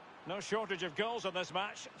 No shortage of goals in this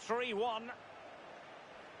match. 3-1.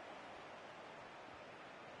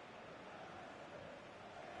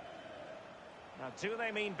 Now, do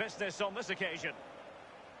they mean business on this occasion?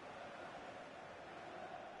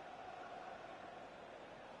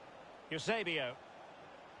 Eusebio.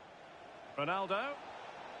 Ronaldo.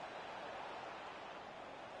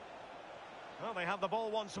 Well, they have the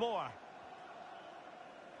ball once more.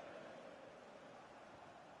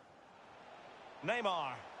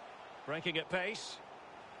 Neymar. Breaking at pace.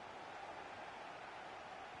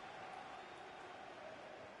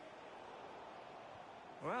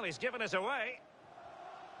 Well, he's given us away.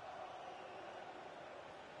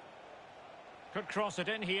 Could cross it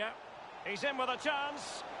in here. He's in with a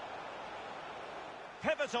chance.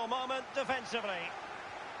 Pivotal moment defensively.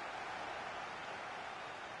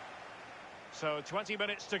 So 20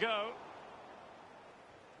 minutes to go.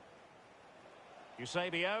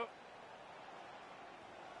 Eusebio.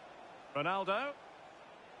 Ronaldo.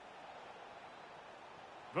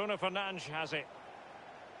 Bruno Fernandes has it.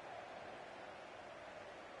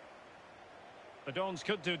 The Dons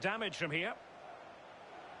could do damage from here.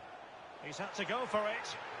 He's had to go for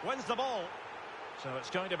it. Wins the ball. So it's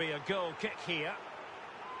going to be a goal kick here.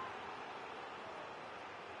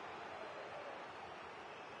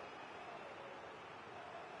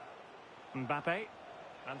 Mbappe.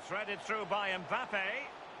 And threaded through by Mbappe.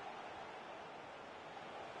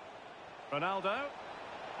 Ronaldo.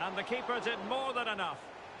 And the keeper did more than enough.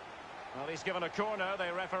 Well, he's given a corner,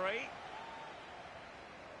 the referee.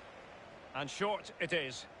 And short it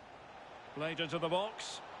is. Played into the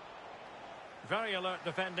box. Very alert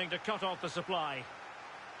defending to cut off the supply.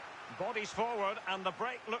 Bodies forward and the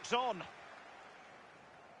break looks on.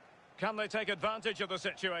 Can they take advantage of the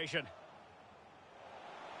situation?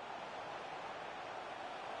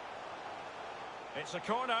 It's a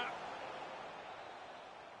corner.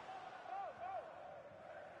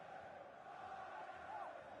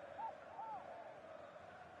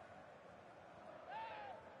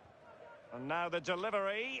 And now the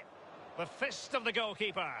delivery. The fist of the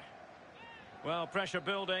goalkeeper. Well, pressure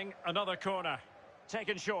building. Another corner.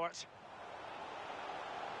 Taken short.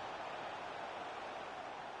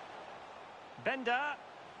 Bender.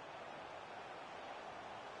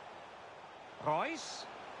 Royce.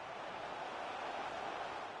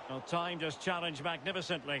 Well, time just challenged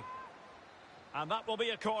magnificently. And that will be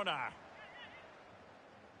a corner.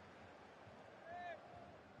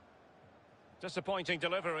 Disappointing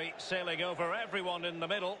delivery, sailing over everyone in the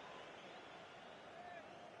middle.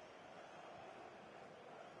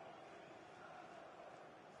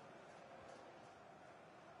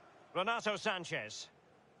 Renato Sanchez.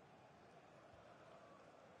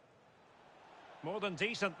 More than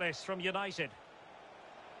decent this from United.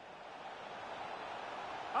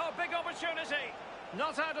 Oh, big opportunity.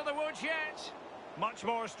 Not out of the woods yet. Much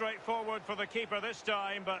more straightforward for the keeper this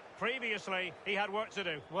time, but previously he had work to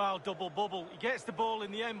do. Well, double bubble. He gets the ball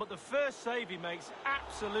in the end, but the first save he makes,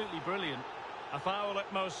 absolutely brilliant. A foul it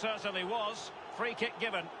most certainly was. Free kick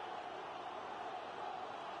given.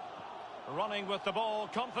 Running with the ball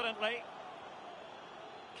confidently.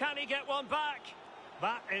 Can he get one back?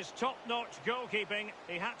 That is top-notch goalkeeping.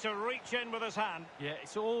 He had to reach in with his hand. Yeah,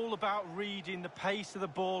 it's all about reading the pace of the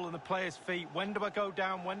ball and the player's feet. When do I go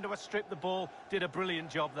down? When do I strip the ball? Did a brilliant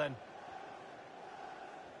job then.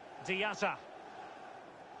 Diatta.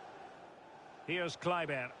 Here's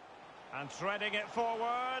Kleiber. And threading it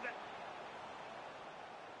forward.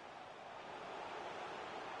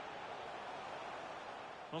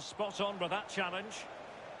 Well, spot on with that challenge.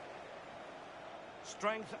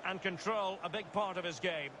 Strength and control, a big part of his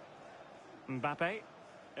game. Mbappe.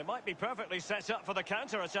 It might be perfectly set up for the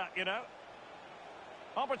counter-attack, you know.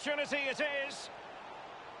 Opportunity it is.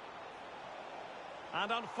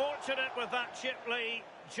 And unfortunate with that chip, Lee,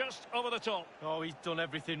 just over the top. Oh, he's done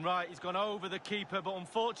everything right. He's gone over the keeper, but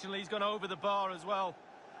unfortunately he's gone over the bar as well.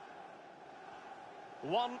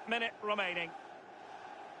 1 minute remaining.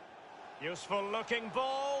 Useful looking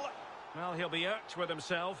ball. Well, he'll be irked with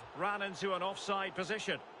himself. Ran into an offside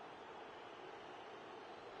position.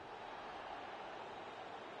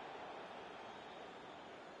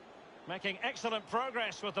 Making excellent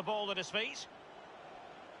progress with the ball at his feet.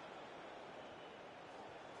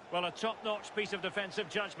 Well, a top-notch piece of defensive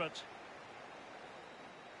judgment.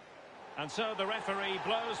 And so the referee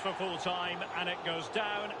blows for full time, and it goes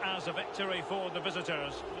down as a victory for the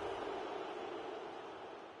visitors.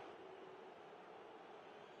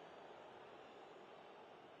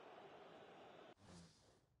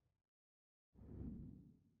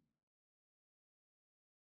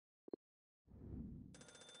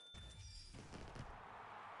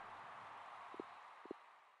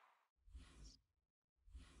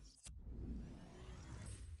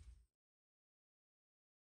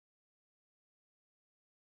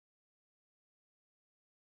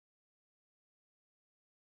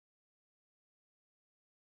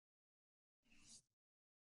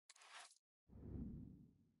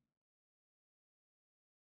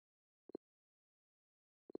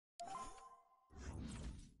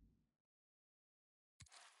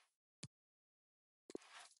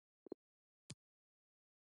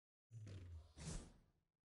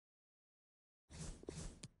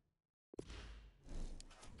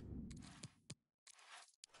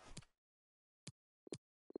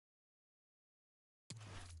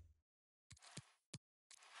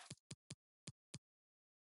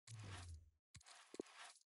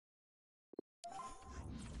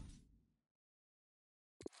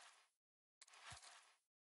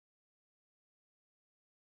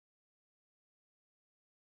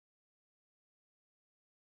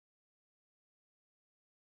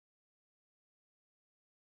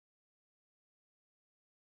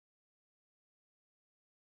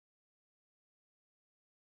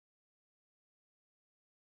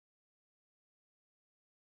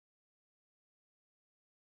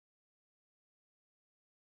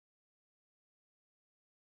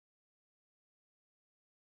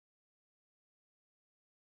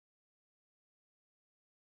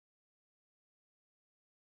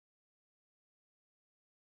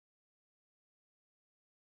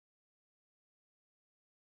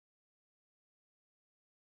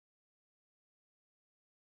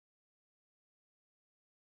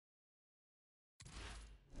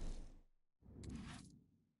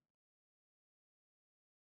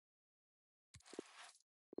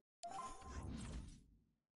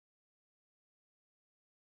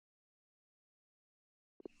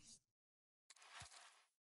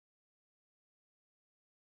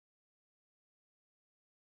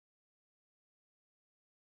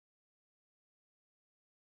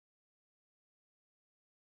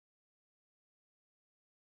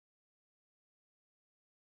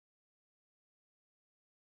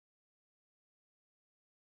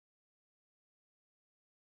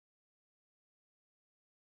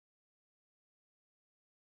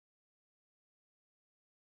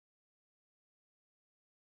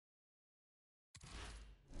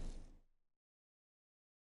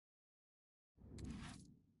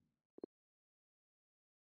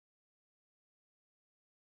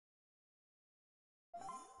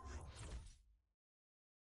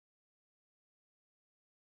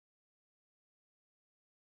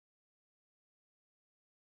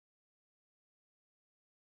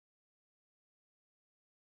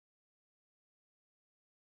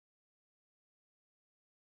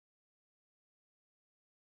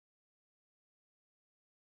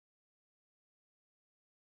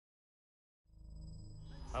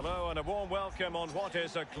 Hello and a warm welcome on what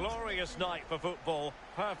is a glorious night for football.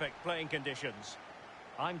 Perfect playing conditions.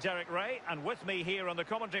 I'm Derek Ray, and with me here on the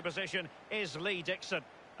commentary position is Lee Dixon.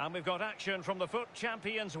 And we've got action from the FUT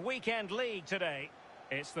Champions Weekend League today.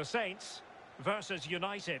 It's the Saints versus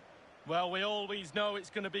United. Well, we always know it's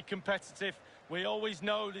going to be competitive. We always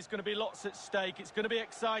know there's going to be lots at stake. It's going to be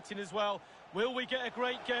exciting as well. Will we get a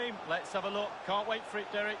great game? Let's have a look. Can't wait for it,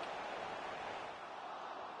 Derek.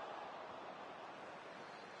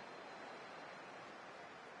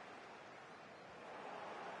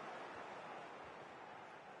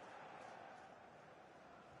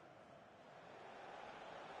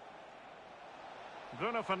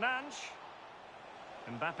 Bruno Fernandes.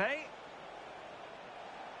 Mbappe.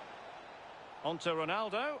 On to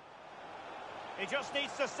Ronaldo. He just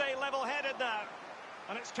needs to stay level-headed now.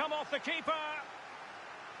 And it's come off the keeper.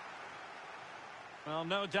 Well,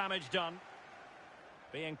 no damage done.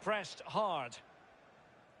 Being pressed hard.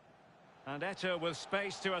 And Eto'o with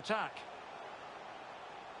space to attack.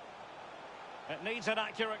 It needs an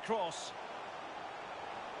accurate cross.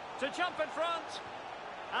 To jump in front.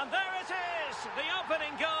 And there it is! The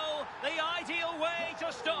opening goal, the ideal way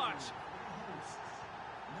to start.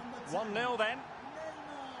 1-0 then.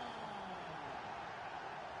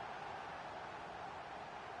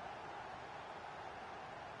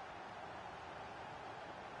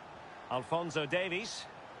 Alphonso Davies.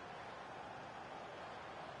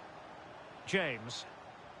 James.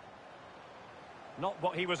 Not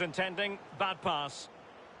what he was intending. Bad pass.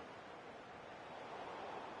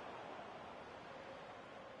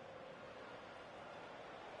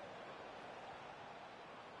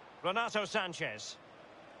 Renato Sanchez.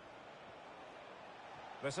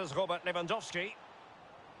 This is Robert Lewandowski.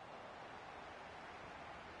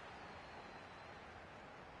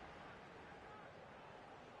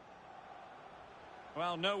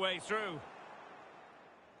 Well, no way through.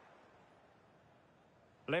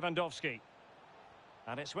 Lewandowski.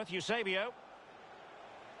 And it's with Eusebio.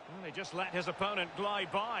 Well, he just let his opponent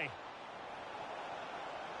glide by.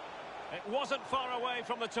 It wasn't far away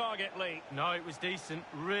from the target, Lee. No, it was decent.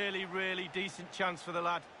 Really, really decent chance for the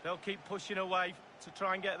lad. They'll keep pushing away to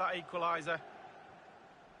try and get that equaliser.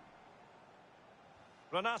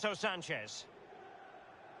 Renato Sanchez.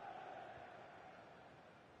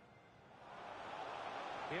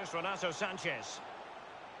 Here's Renato Sanchez.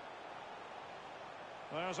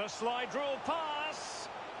 There's a slide rule pass.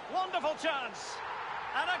 Wonderful chance.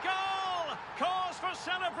 And a goal! Cause for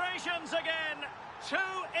celebrations again. 2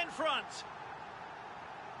 in front.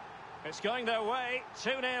 It's going their way.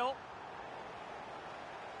 2-0.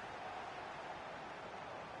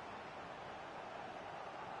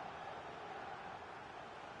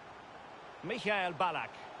 Michael Ballack.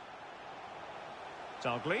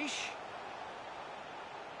 Dalglish.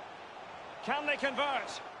 Can they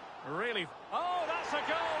convert? Really? Oh, that's a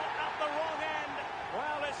goal at the wrong end.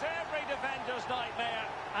 Well, it's every defender's nightmare.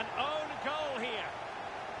 An own goal here.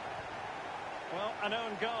 Well, an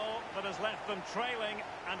own goal that has left them trailing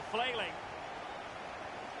and flailing.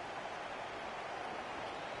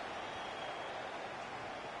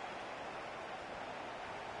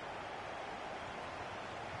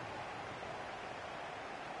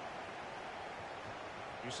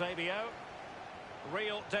 Eusebio.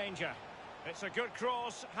 Real danger. It's a good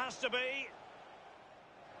cross, has to be.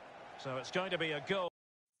 So it's going to be a goal.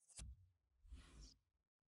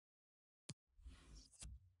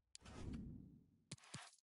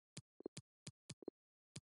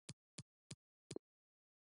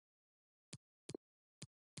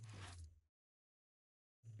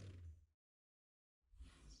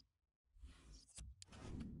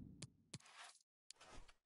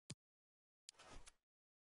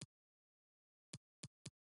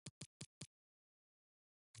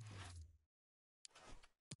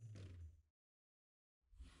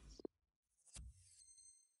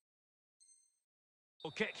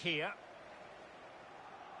 Kick here.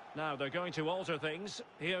 Now they're going to alter things.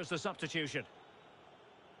 Here's the substitution.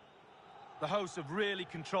 The hosts have really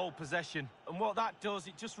controlled possession, and what that does,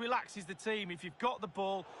 it just relaxes the team. If you've got the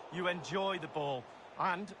ball, you enjoy the ball,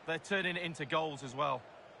 and they're turning it into goals as well.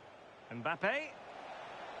 Mbappe.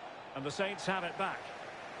 And the Saints have it back.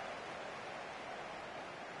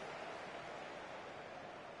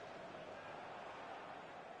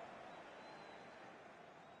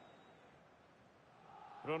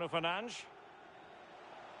 Bruno Fernandes.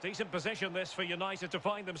 Decent position this for United to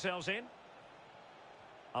find themselves in.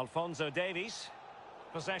 Alphonso Davies.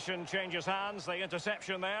 Possession changes hands, the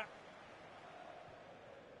interception there.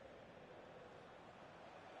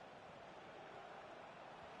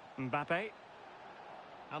 Mbappe.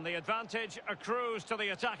 And the advantage accrues to the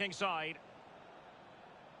attacking side.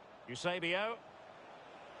 Eusebio.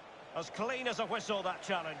 As clean as a whistle, that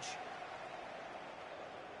challenge.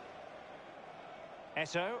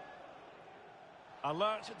 Eto'o.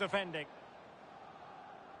 Alert defending.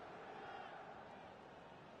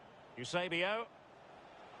 Eusebio.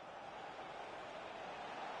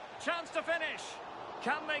 Chance to finish.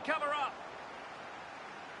 Can they cover up?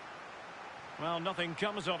 Well, nothing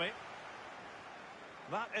comes of it.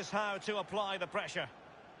 That is how to apply the pressure.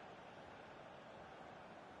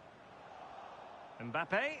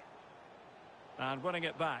 Mbappe. And winning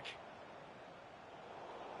it back.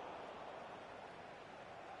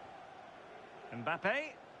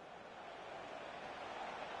 Mbappe.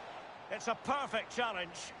 It's a perfect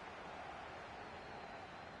challenge.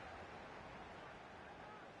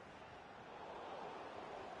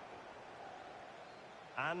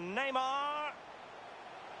 And Neymar.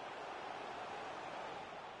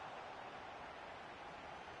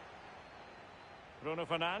 Bruno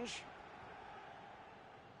Fernandes.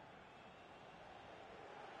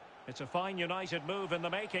 It's a fine United move in the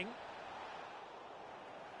making.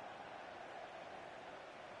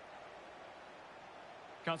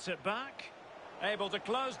 Cuts it back. Able to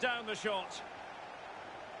close down the shot.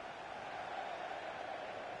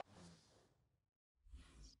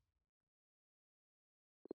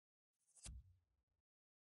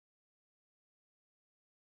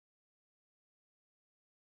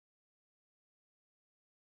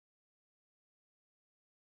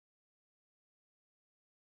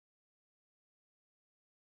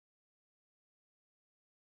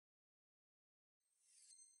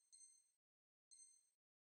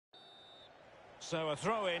 So a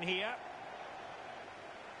throw in here.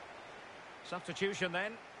 Substitution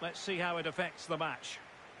then. Let's see how it affects the match.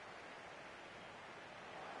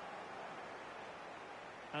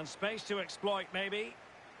 And space to exploit maybe.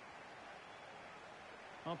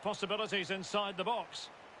 Well, possibilities inside the box.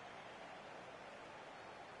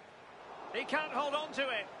 He can't hold on to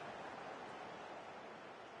it.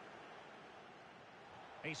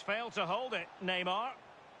 He's failed to hold it, Neymar.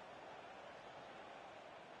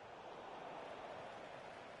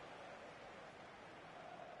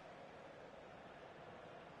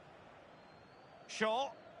 Shaw.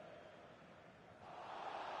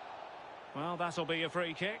 Well, that'll be a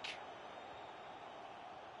free kick.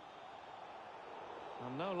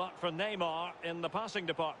 And no luck for Neymar in the passing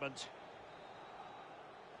department.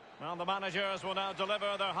 Well, the managers will now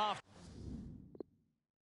deliver their half.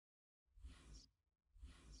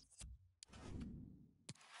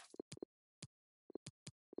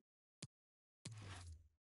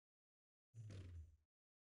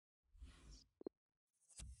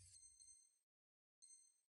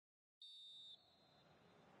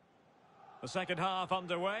 The second half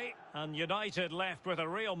underway, and United left with a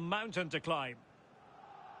real mountain to climb.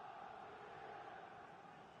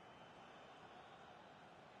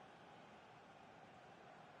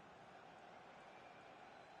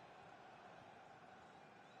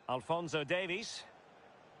 Alphonso Davies.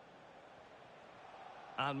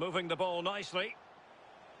 And moving the ball nicely.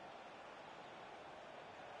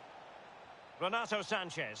 Renato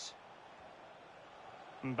Sanchez.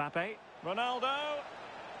 Mbappe. Ronaldo.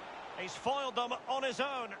 He's foiled them on his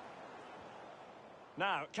own.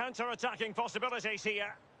 Now, counter-attacking possibilities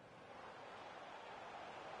here.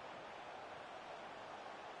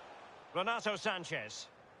 Renato Sanchez.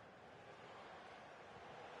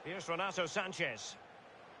 Here's Renato Sanchez.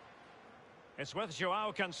 It's with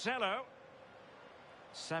Joao Cancelo.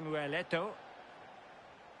 Samuel Eto'o.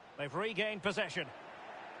 They've regained possession.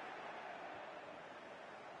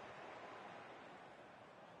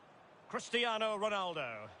 Cristiano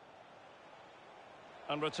Ronaldo.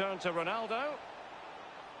 And return to Ronaldo.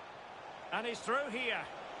 And he's through here.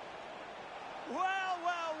 Well,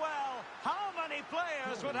 well, well. How many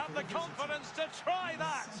players would have the confidence to try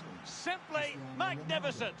that? Simply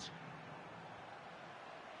magnificent.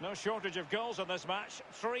 No shortage of goals in this match.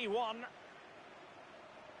 3-1.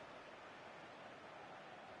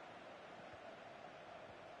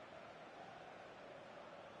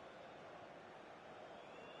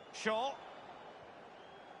 Shaw.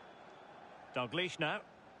 Dalglish now.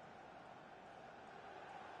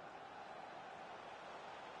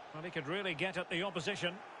 Well, he could really get at the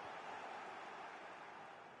opposition.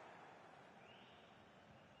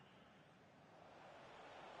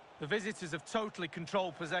 The visitors have totally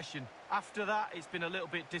controlled possession. After that, it's been a little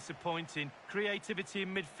bit disappointing. Creativity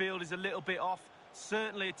in midfield is a little bit off.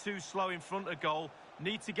 Certainly too slow in front of goal.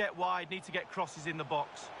 Need to get wide, need to get crosses in the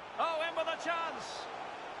box. Oh, in with a chance.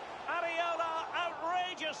 Areola,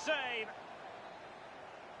 outrageous save.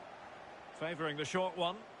 Favouring the short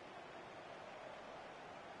one.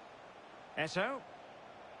 Eto'o.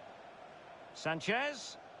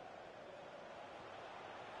 Sanchez.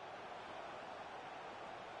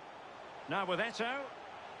 Now with Eto'o.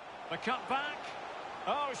 The cut back.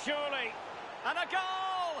 Oh, surely. And a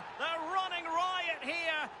goal! They're running riot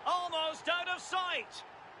here, almost out of sight.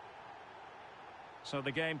 So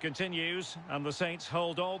the game continues, and the Saints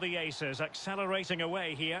hold all the aces, accelerating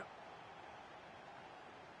away here.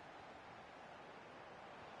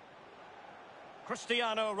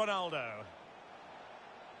 Cristiano Ronaldo.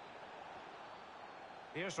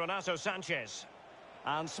 Here's Renato Sanchez.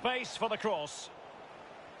 And space for the cross.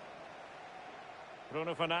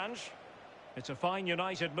 Bruno Fernandes. It's a fine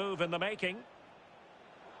United move in the making.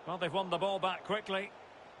 Well, they've won the ball back quickly.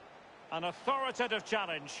 An authoritative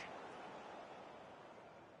challenge.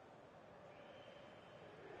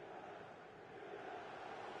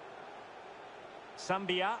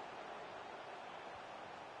 Zambia.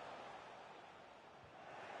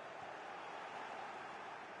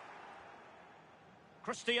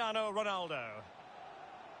 Cristiano Ronaldo.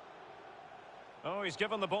 Oh, he's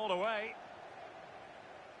given the ball away.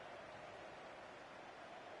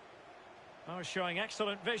 Oh, showing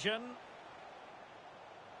excellent vision.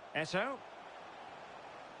 Eto.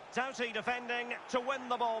 Doughty defending to win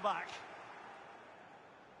the ball back.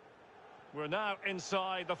 We're now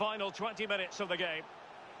inside the final 20 minutes of the game.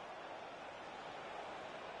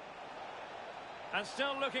 And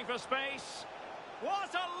still looking for space.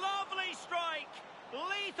 What a lovely strike!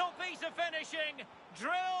 Lethal piece of finishing.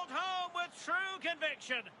 Drilled home with true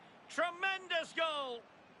conviction. Tremendous goal.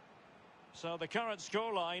 So the current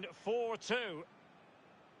scoreline, 4-2.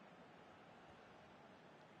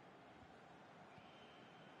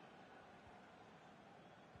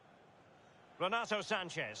 Renato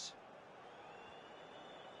Sanchez.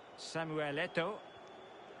 Samuel Eto'o.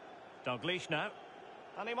 Dalglish now.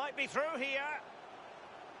 And he might be through here.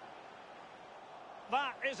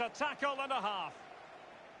 That is a tackle and a half.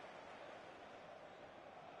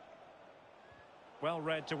 Well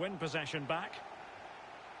read to win possession back.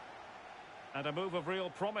 And a move of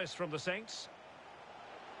real promise from the Saints.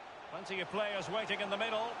 Plenty of players waiting in the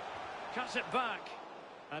middle. Cuts it back.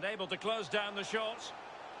 And able to close down the shot.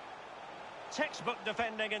 Textbook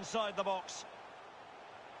defending inside the box.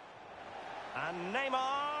 And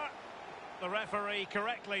Neymar. The referee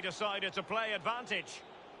correctly decided to play advantage.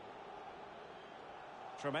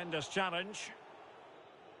 Tremendous challenge.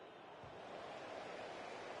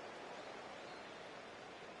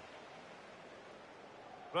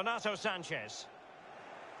 Renato Sanchez.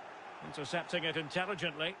 Intercepting it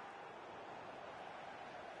intelligently.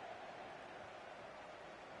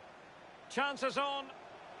 Chances on.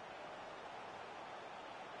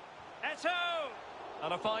 Eto'o!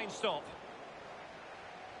 And a fine stop.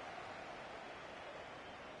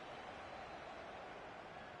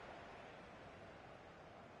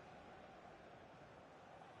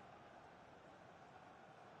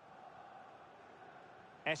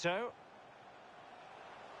 Eto'o.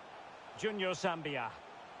 Junior Zambia.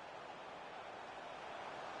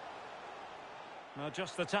 Well,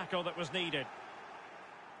 just the tackle that was needed.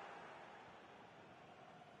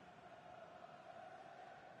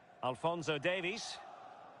 Alphonso Davies.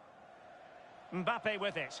 Mbappe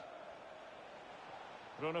with it.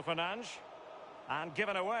 Bruno Fernandes. And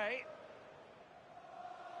given away.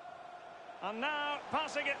 And now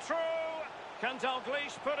passing it through. Can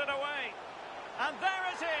Dalglish put it away? And there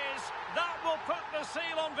it is. That will put the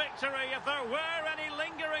seal on victory if there were any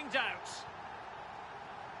lingering doubts.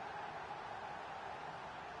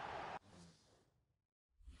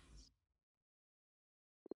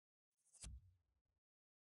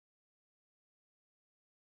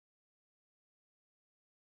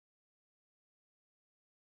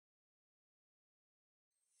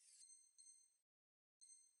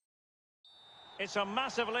 It's a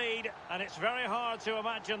massive lead, and it's very hard to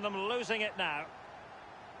imagine them losing it now.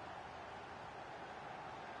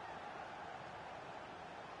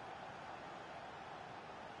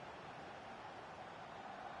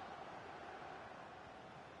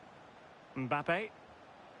 Mbappe.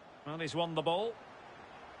 Well, he's won the ball.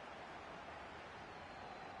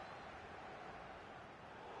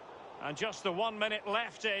 And just the 1 minute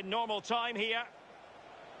left in normal time here.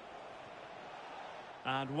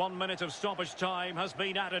 And 1 minute of stoppage time has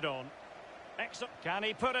been added on. Excellent. Can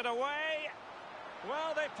he put it away?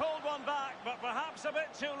 Well, they pulled one back, but perhaps a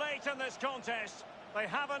bit too late in this contest. They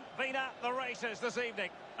haven't been at the races this evening.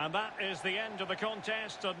 And that is the end of the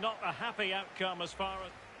contest, and not a happy outcome as far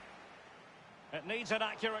as... It needs an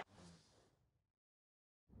accurate...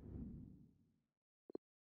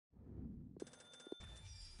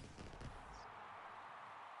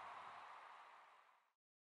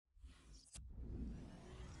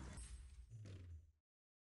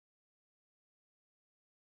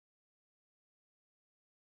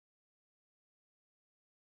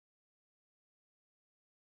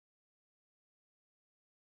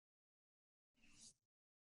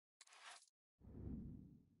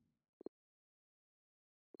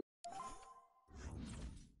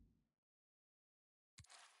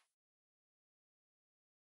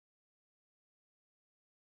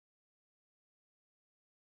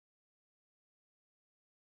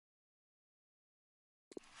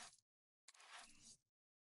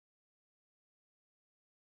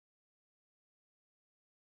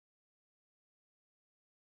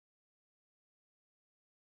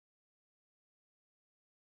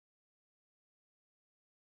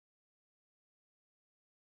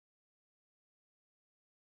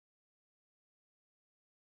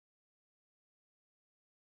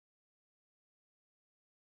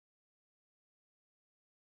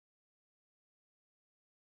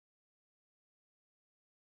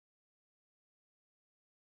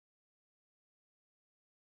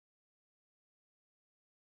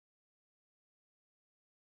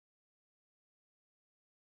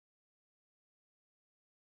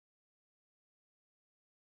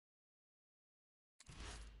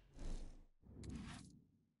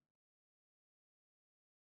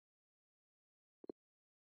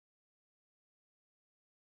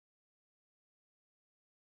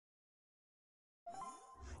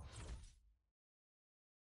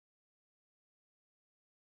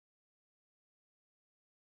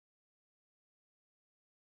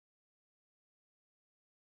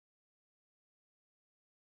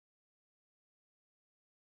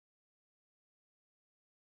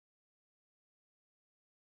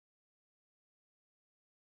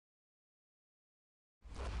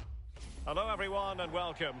 Hello everyone and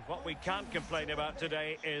welcome. What we can't complain about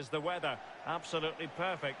today is the weather. Absolutely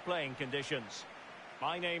perfect playing conditions.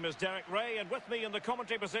 My name is Derek Ray and with me in the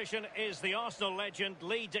commentary position is the Arsenal legend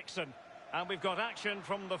Lee Dixon. And we've got action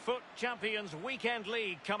from the FUT Champions Weekend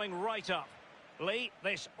League coming right up. Lee,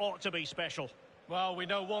 this ought to be special. Well, we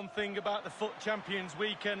know one thing about the FUT Champions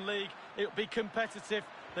Weekend League. It'll be competitive.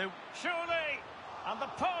 Surely! And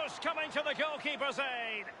the post coming to the goalkeeper's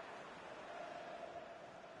aid.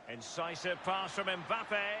 Incisive pass from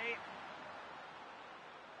Mbappe.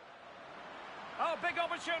 Oh, big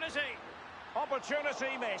opportunity.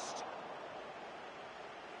 Opportunity missed.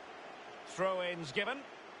 Throw-ins given.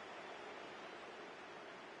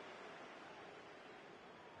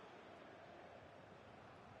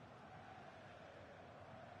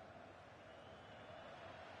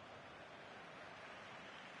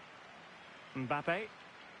 Mbappe.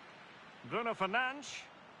 Bruno Fernandes.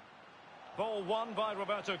 Ball won by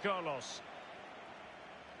Roberto Carlos.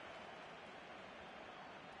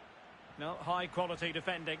 No, high quality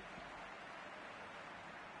defending.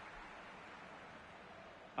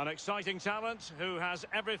 An exciting talent who has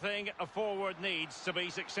everything a forward needs to be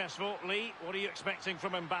successful. Lee, what are you expecting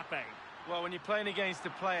from Mbappe? Well, when you're playing against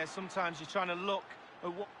a player, sometimes you're trying to look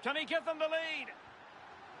at what... Can he give them the lead?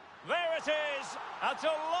 There it is! A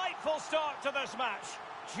delightful start to this match.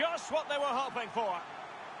 Just what they were hoping for.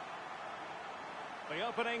 The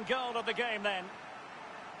opening goal of the game then.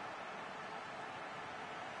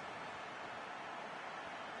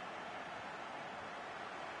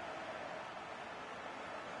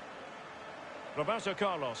 Roberto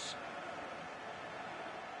Carlos.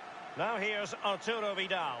 Now here's Arturo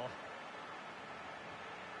Vidal.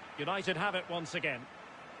 United have it once again.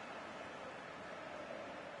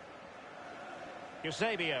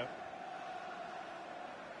 Eusebio.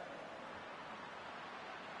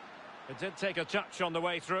 It did take a touch on the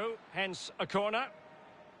way through, hence a corner.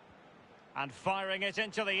 And firing it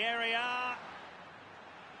into the area.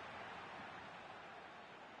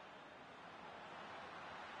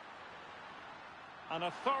 An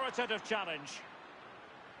authoritative challenge.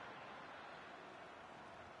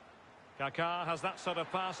 Kaká has that sort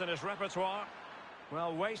of pass in his repertoire.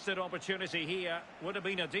 Well, wasted opportunity here. Would have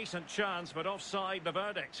been a decent chance, but offside the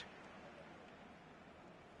verdict.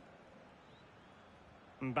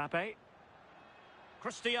 Mbappe.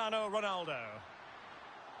 Cristiano Ronaldo.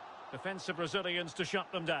 Defensive Brazilians to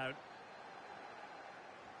shut them down.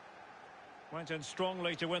 Went in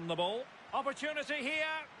strongly to win the ball. Opportunity here.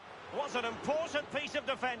 Was an important piece of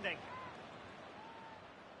defending.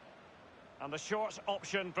 And the short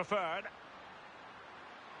option preferred.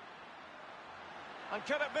 And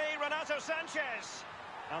could it be Renato Sanchez?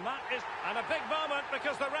 And that is a big moment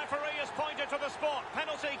because the referee has pointed to the spot.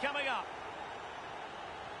 Penalty coming up.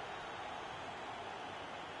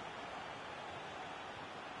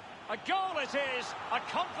 A goal it is. A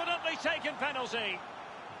confidently taken penalty.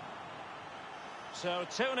 So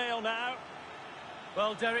 2-0 now.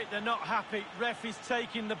 Well, Derek, they're not happy. Ref is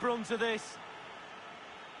taking the brunt of this.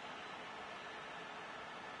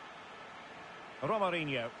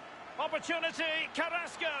 Romarinho. Opportunity,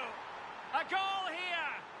 Carrasco. A goal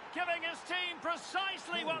here, giving his team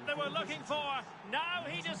precisely what they were looking for. Now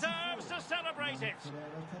he deserves to celebrate it.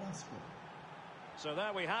 So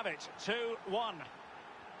there we have it, 2-1.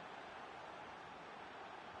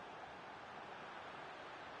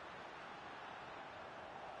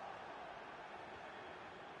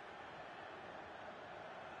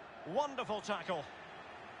 Wonderful tackle.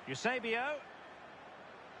 Eusebio.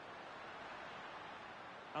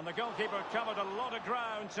 And the goalkeeper covered a lot of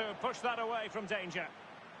ground to push that away from danger.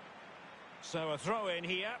 So a throw in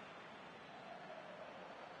here.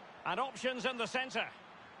 And options in the centre.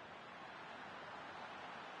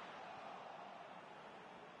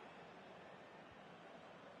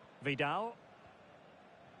 Vidal.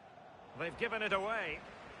 They've given it away.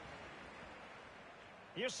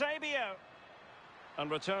 Eusebio. And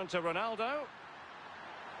return to Ronaldo.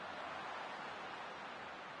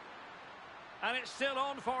 And it's still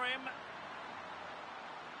on for him.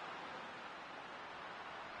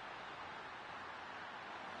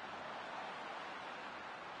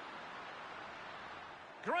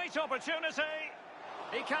 Great opportunity.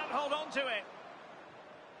 He can't hold on to it.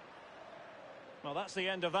 Well, that's the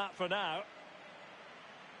end of that for now.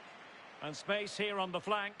 And space here on the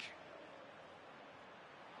flank.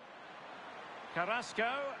 Carrasco.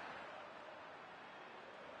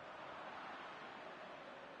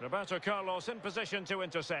 Roberto Carlos in position to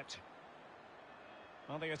intercept.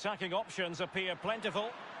 Well, the attacking options appear plentiful.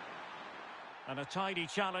 And a tidy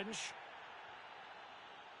challenge.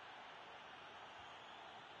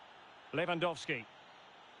 Lewandowski.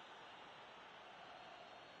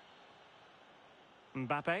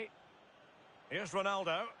 Mbappe. Here's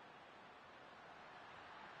Ronaldo.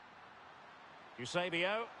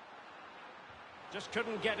 Eusebio. Just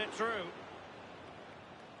couldn't get it through.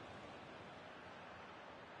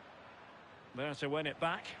 There to win it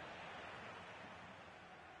back.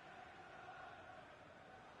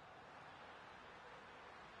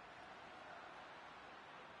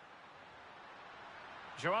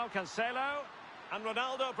 Joao Cancelo. And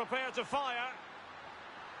Ronaldo prepared to fire.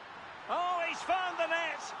 Oh, he's found the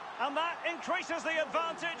net. And that increases the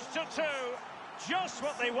advantage to 2. Just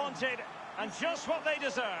what they wanted and just what they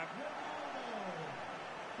deserve.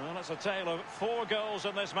 Well, it's a tale of 4 goals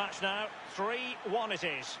in this match now. 3-1 it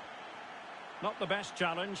is. Not the best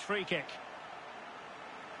challenge, free kick.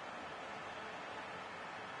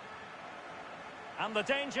 And the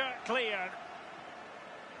danger cleared.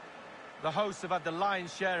 The hosts have had the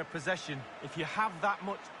lion's share of possession. If you have that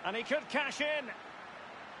much... And he could cash in.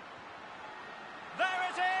 There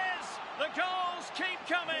it is! The goals keep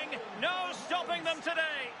coming. No stopping them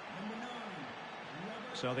today.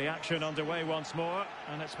 So the action underway once more.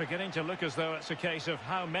 And it's beginning to look as though it's a case of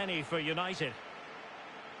how many for United.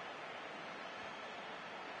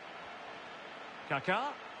 Kaká,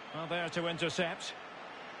 well, there to intercept.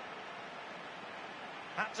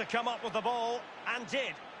 Had to come up with the ball, and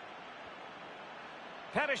did.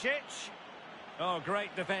 Perisic. Oh,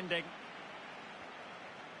 great defending.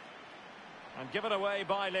 And given away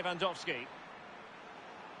by Lewandowski.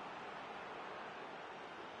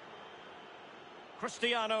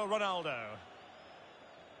 Cristiano Ronaldo.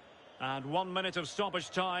 And 1 minute of stoppage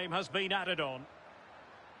time has been added on.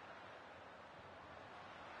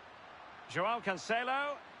 Joao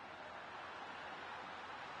Cancelo.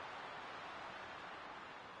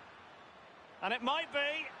 And it might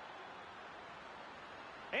be.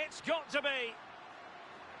 It's got to be.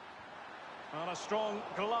 And a strong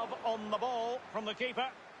glove on the ball from the keeper.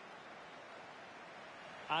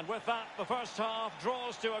 And with that, the first half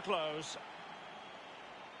draws to a close.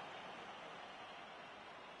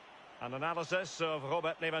 An analysis of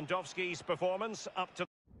Robert Lewandowski's performance up to...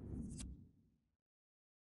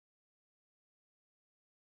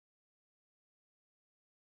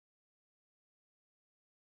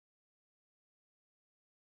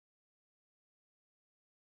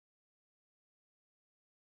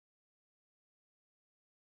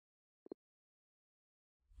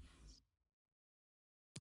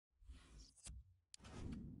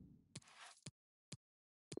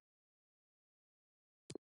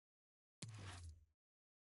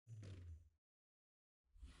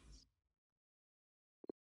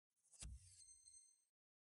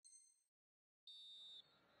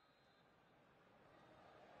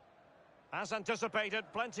 As anticipated,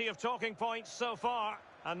 plenty of talking points so far.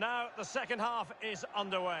 And now the second half is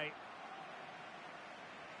underway.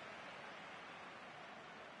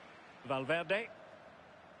 Valverde.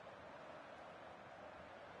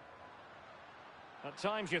 At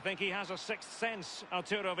times you think he has a sixth sense,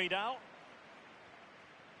 Arturo Vidal.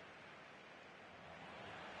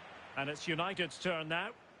 And it's United's turn now.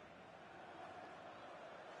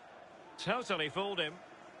 Totally fooled him.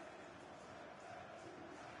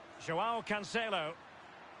 Joao Cancelo.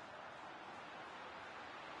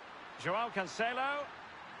 Joao Cancelo.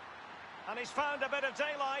 And he's found a bit of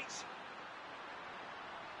daylight.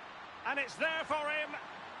 And it's there for him.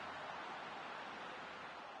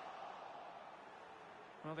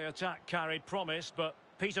 Well, the attack carried promise, but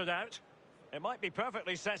petered out. It might be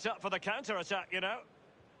perfectly set up for the counter-attack, you know.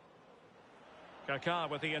 Kaká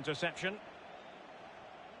with the interception.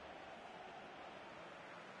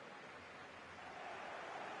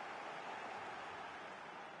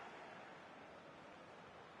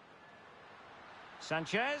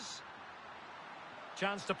 Sanchez.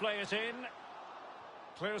 Chance to play it in.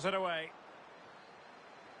 Clears it away.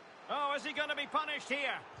 Oh, is he going to be punished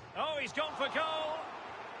here? Oh, he's gone for goal.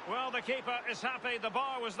 Well, the keeper is happy the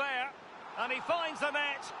bar was there. And he finds the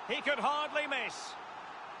net. He could hardly miss.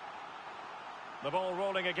 The ball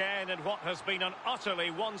rolling again in what has been an utterly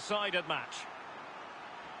one-sided match.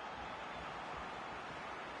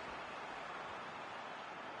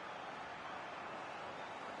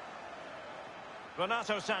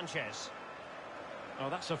 Renato Sanchez. Oh,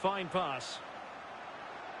 that's a fine pass.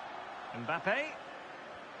 Mbappe.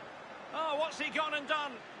 Oh, what's he gone and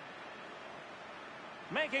done?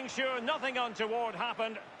 Making sure nothing untoward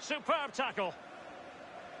happened. Superb tackle.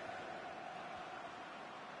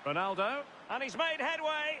 Ronaldo. And he's made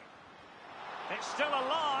headway. It's still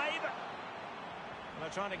alive. They're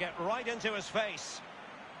trying to get right into his face.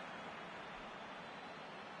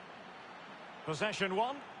 Possession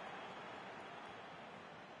won.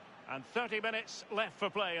 And 30 minutes left for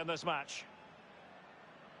play in this match.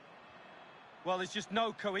 Well, there's just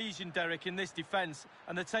no cohesion, Derek, in this defence,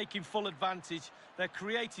 and they're taking full advantage. They're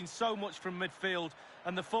creating so much from midfield,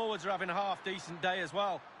 and the forwards are having a half-decent day as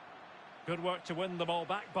well. Good work to win the ball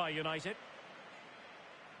back by United.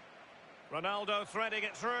 Ronaldo threading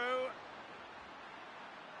it through.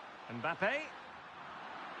 Mbappe.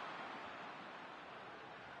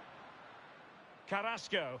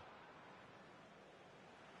 Carrasco.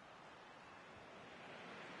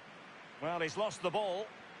 Well, he's lost the ball.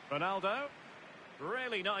 Ronaldo.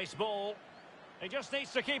 Really nice ball. He just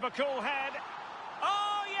needs to keep a cool head.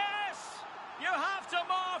 Oh, yes! You have to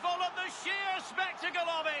marvel at the sheer spectacle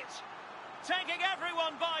of it. Taking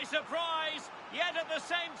everyone by surprise, yet at the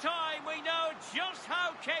same time we know just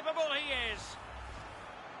how capable he is.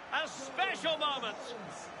 A special moment.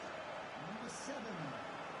 Number 7,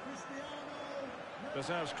 Cristiano.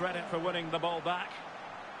 Deserves credit for winning the ball back.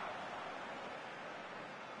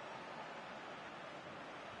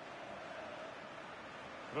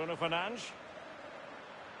 Bruno Fernandes.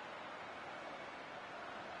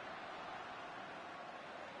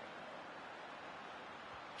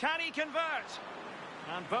 Can he convert?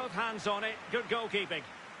 And both hands on it. Good goalkeeping.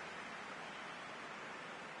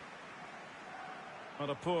 What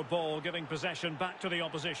a poor ball, giving possession back to the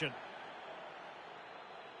opposition.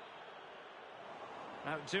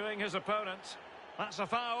 Outdoing his opponent. That's a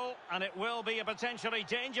foul, and it will be a potentially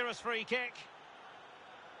dangerous free kick.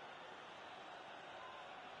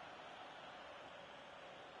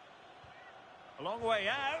 A long way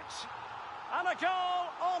out. And a goal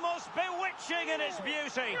almost bewitching in its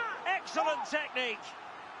beauty. Excellent technique.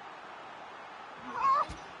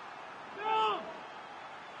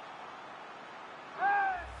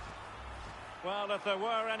 Well, if there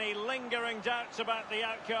were any lingering doubts about the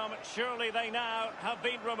outcome, surely they now have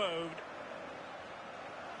been removed.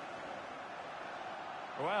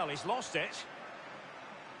 Well, he's lost it.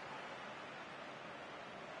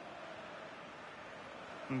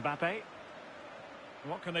 Mbappe.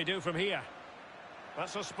 What can they do from here?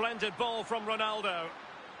 That's a splendid ball from Ronaldo.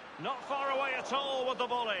 Not far away at all with the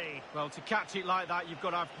volley. Well, to catch it like that, you've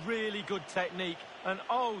got to have really good technique, and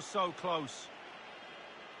oh, so close.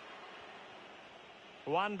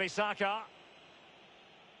 Wan-Bissaka.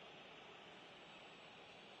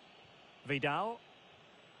 Vidal.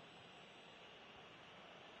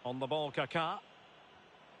 On the ball, Kaká.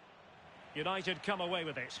 United come away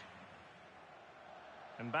with it.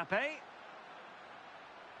 Mbappe.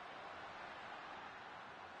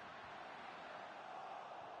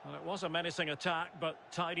 Well, it was a menacing attack,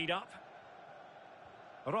 but tidied up.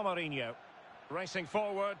 Romarinho. Racing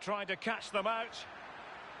forward, trying to catch them out.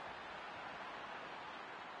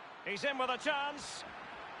 He's in with a chance.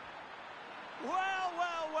 Well,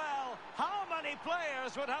 well, well. How many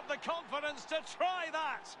players would have the confidence to try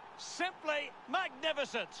that? Simply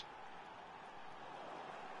magnificent.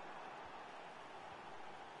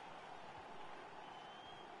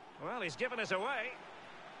 Well, he's given us away.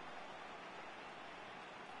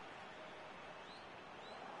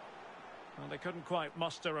 Well, they couldn't quite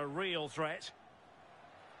muster a real threat.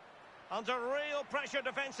 Under real pressure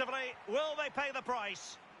defensively, will they pay the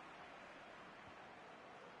price?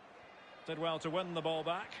 Did well to win the ball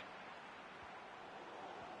back.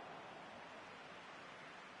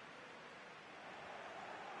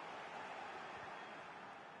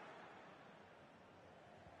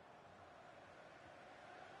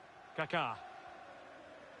 Kaká.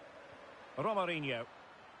 Romarinho.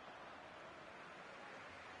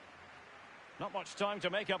 Not much time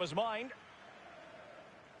to make up his mind.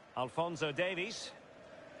 Alphonso Davies.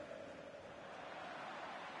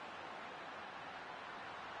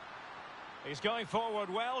 He's going forward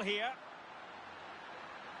well here.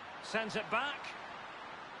 Sends it back.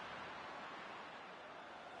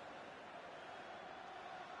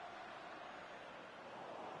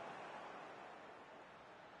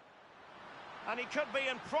 And he could be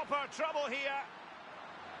in proper trouble here.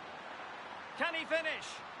 Can he finish?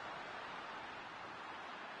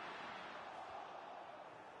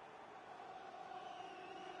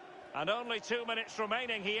 And only 2 minutes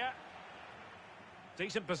remaining here.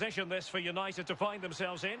 Decent position this for United to find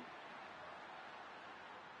themselves in.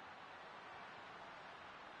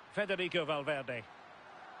 Federico Valverde.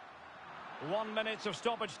 1 minute of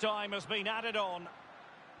stoppage time has been added on.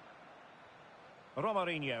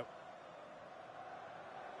 Romarinho.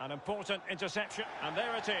 An important interception. And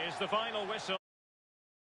there it is, the final whistle.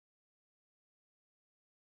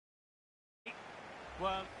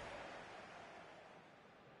 Well...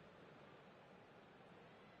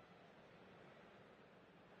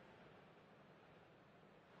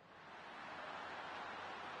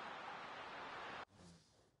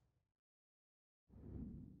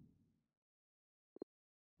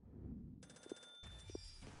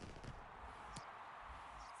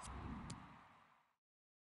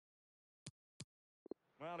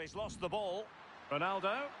 Well, he's lost the ball.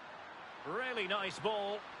 Ronaldo. Really nice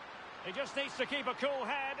ball. He just needs to keep a cool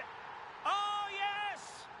head. Oh, yes!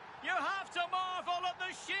 You have to marvel at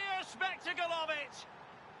the sheer spectacle of it.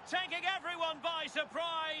 Taking everyone by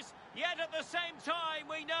surprise, yet at the same time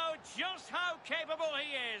we know just how capable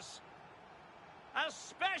he is. A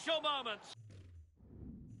special moment.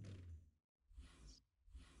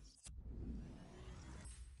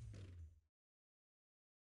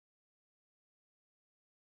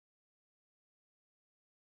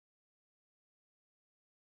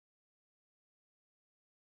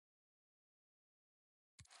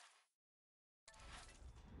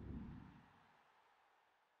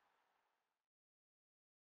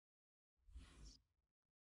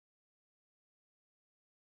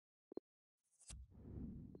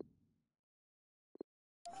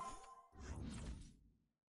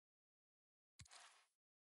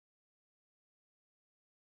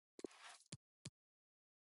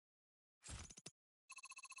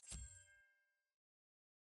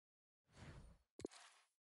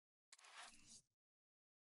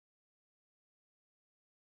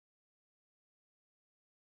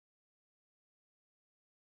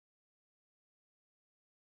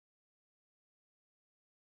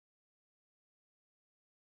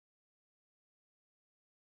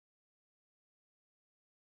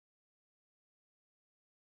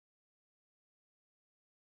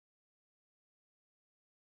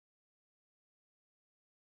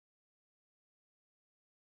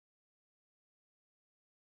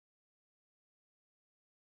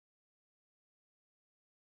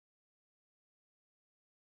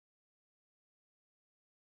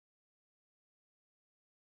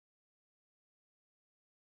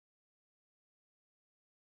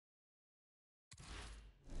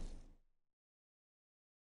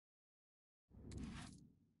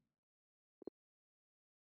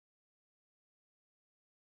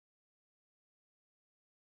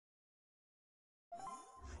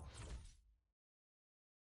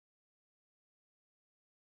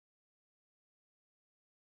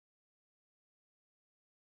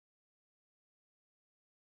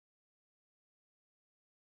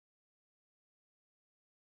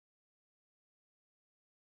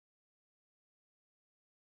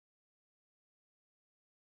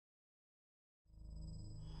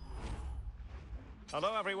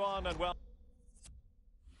 Hello, everyone, and welcome.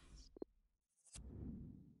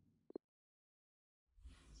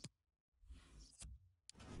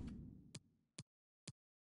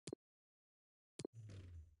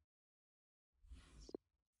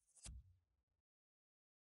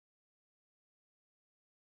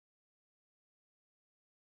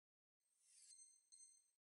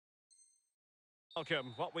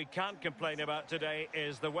 What we can't complain about today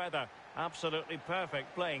is the weather. Absolutely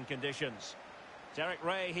perfect playing conditions. Derek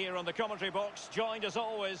Ray here on the commentary box, joined as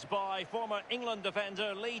always by former England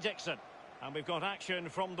defender Lee Dixon. And we've got action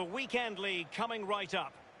from the Weekend League coming right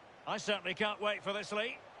up. I certainly can't wait for this,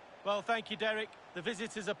 Lee. Well, thank you, Derek. The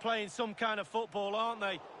visitors are playing some kind of football, aren't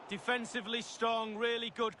they? Defensively strong,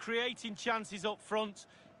 really good, creating chances up front.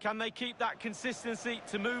 Can they keep that consistency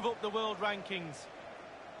to move up the world rankings?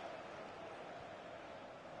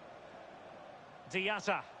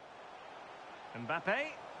 Diatta. Mbappe.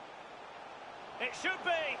 It should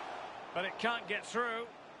be, but it can't get through.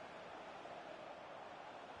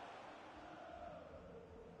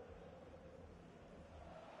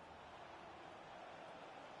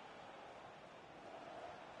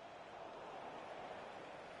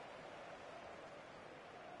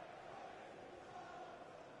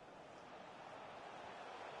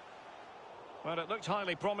 Well, it looked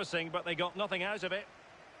highly promising, but they got nothing out of it.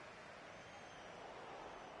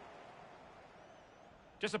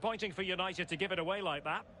 Disappointing for United to give it away like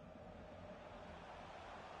that.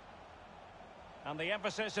 And the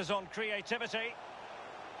emphasis is on creativity.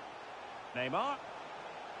 Neymar.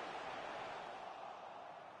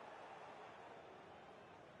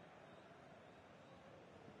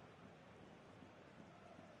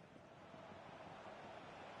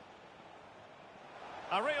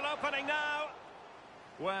 A real opening now.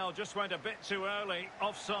 Well, just went a bit too early,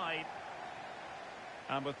 offside.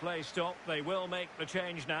 And with play stopped, they will make the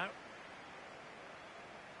change now.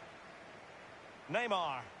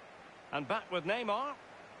 Neymar. And back with Neymar.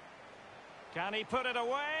 Can he put it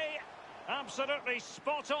away? Absolutely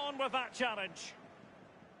spot on with that challenge.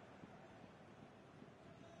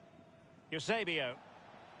 Eusebio.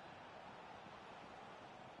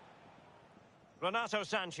 Renato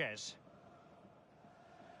Sanchez.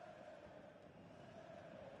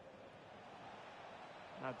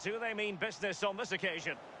 Now, do they mean business on this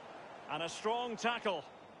occasion? And a strong tackle.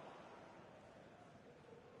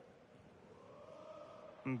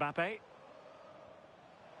 Mbappe.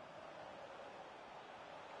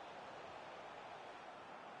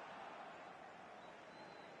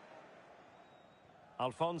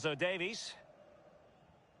 Alphonso Davies.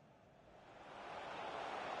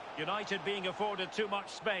 United being afforded too much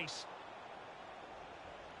space.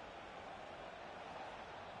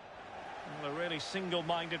 Well, a really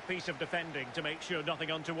single-minded piece of defending to make sure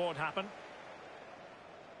nothing untoward happened.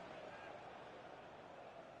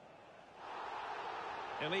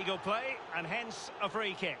 Illegal play, and hence a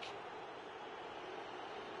free kick.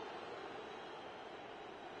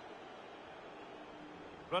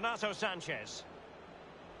 Renato Sanchez.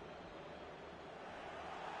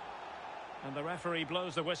 And the referee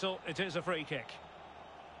blows the whistle. It is a free kick.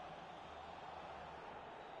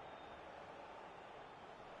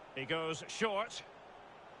 He goes short.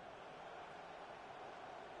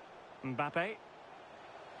 Mbappe.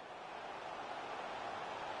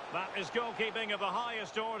 That is goalkeeping of the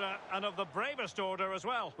highest order and of the bravest order as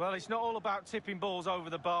well. Well, it's not all about tipping balls over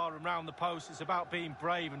the bar and round the post. It's about being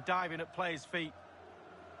brave and diving at players' feet.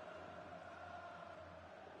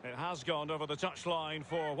 It has gone over the touchline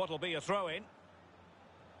for what will be a throw-in.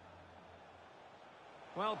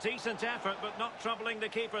 Well, decent effort, but not troubling the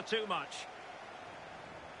keeper too much.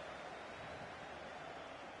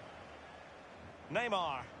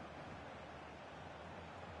 Neymar.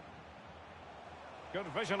 Good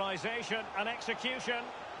visualization and execution.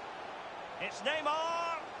 It's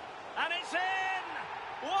Neymar, and it's in!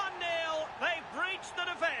 1-0, they've breached the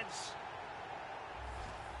defence.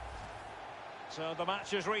 So the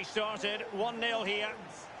match has restarted, 1-0 here.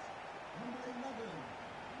 Number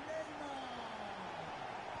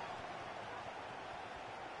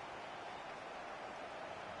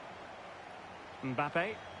 11, Neymar.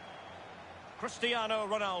 Mbappe. Cristiano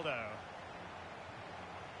Ronaldo.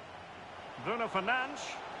 Bruno Fernandes.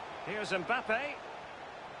 Here's Mbappe.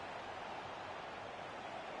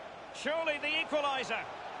 Surely the equaliser.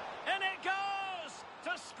 And it goes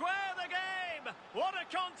to square the game. What a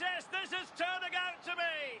contest this is turning out to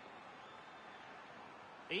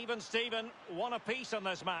be. Even Steven, one apiece on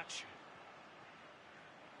this match.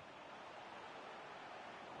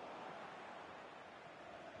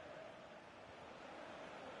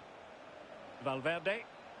 Valverde.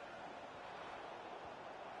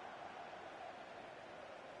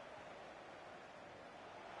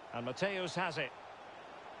 And Mateus has it.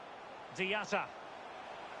 Diatta.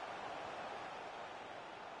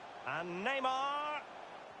 And Neymar.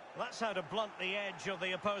 That's how to blunt the edge of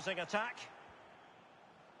the opposing attack.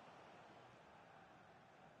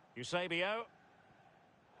 Eusebio.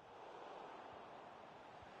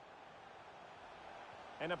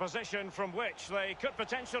 In a position from which they could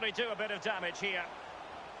potentially do a bit of damage here.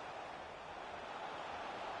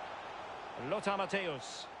 Lothar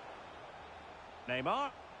Matthäus.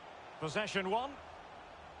 Neymar. Possession one.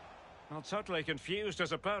 Well, totally confused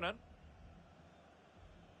his opponent.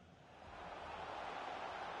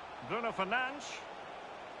 Bruno Fernandes.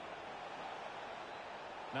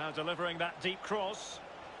 Now delivering that deep cross.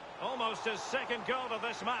 Almost his second goal of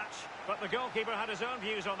this match, but the goalkeeper had his own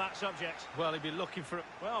views on that subject. Well, he'd be looking for...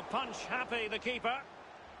 Well, punch happy, the keeper.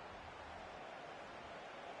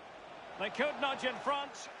 They could nudge in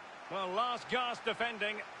front. Well, last gasp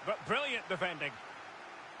defending, but brilliant defending.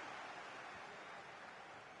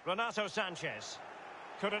 Renato Sanchez.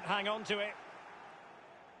 Couldn't hang on to it.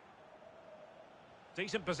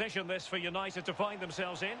 Decent position this for United to find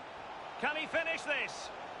themselves in. Can he finish this?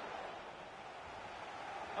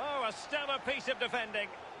 Oh, a stellar piece of defending.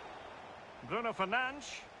 Bruno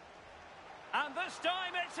Fernandes. And this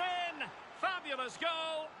time it's in. Fabulous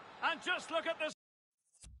goal. And just look at this.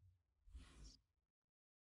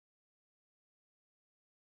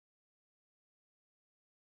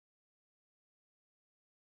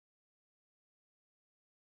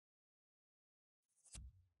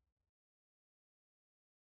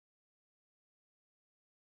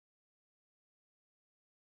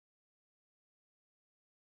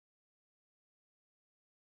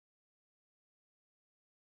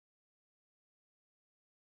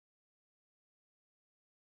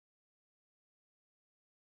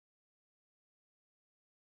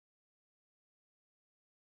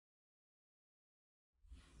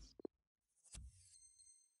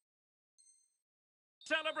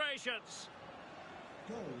 Celebrations.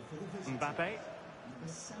 Goal for the visitors. Mbappe. Number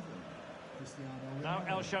 7, Cristiano Now Ronaldo.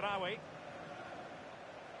 El Shaarawy.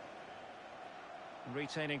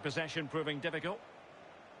 Retaining possession proving difficult.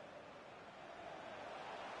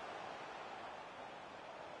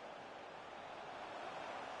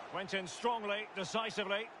 Went in strongly,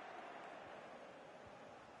 decisively.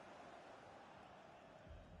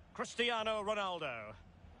 Cristiano Ronaldo.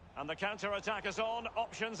 And the counter-attack is on.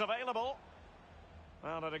 Options available.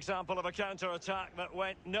 Well, an example of a counter-attack that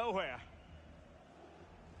went nowhere.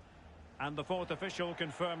 And the fourth official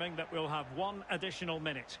confirming that we'll have one additional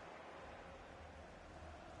minute.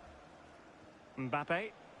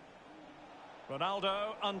 Mbappe.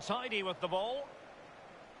 Ronaldo untidy with the ball.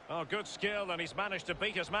 Oh, good skill, and he's managed to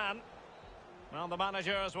beat his man. Well, the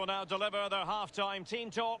managers will now deliver their half-time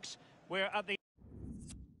team talks. We're at the...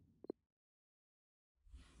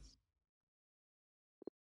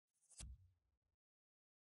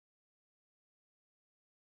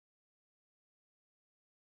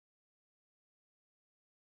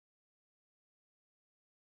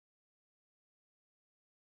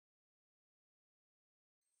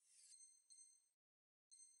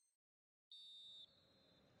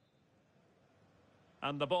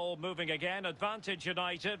 And the ball moving again, advantage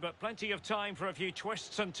United, but plenty of time for a few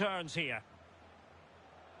twists and turns here.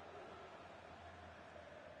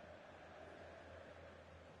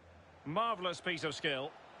 Marvellous piece of skill.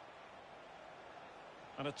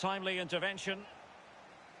 And a timely intervention.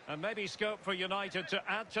 And maybe scope for United to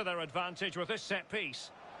add to their advantage with this set piece.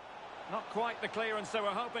 Not quite the clearance they were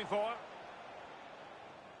hoping for.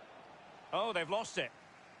 Oh, they've lost it.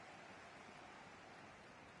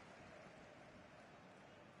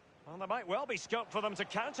 Well, there might well be scope for them to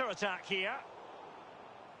counter-attack here.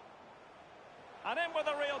 And in with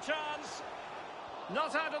a real chance.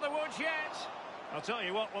 Not out of the woods yet. I'll tell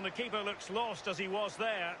you what, when the keeper looks lost as he was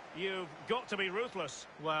there, you've got to be ruthless.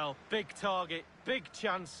 Well, big target, big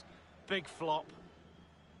chance, big flop.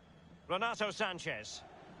 Renato Sanchez.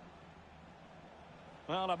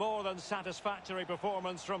 Well, a more than satisfactory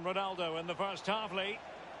performance from Ronaldo in the first half, Lee.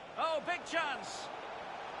 Oh, big chance.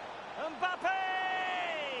 Mbappe!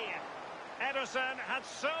 Ederson had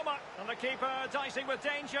so much, and the keeper dicing with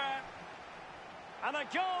danger. And a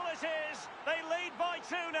goal it is. They lead by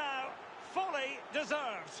 2 now. Fully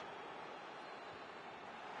deserved.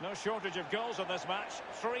 No shortage of goals in this match.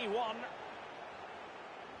 3-1.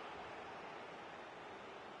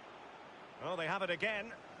 Oh, they have it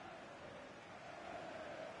again.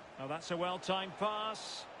 Oh, that's a well-timed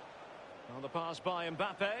pass. Well, the pass by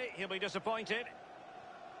Mbappe. He'll be disappointed.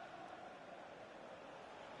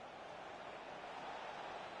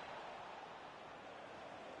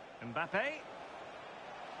 Mbappe.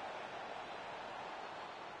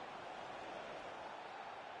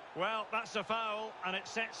 Well, that's a foul, and it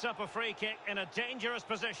sets up a free kick in a dangerous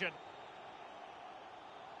position.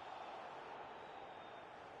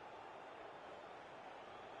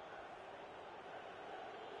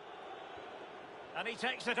 And he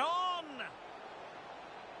takes it on!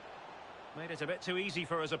 Made it a bit too easy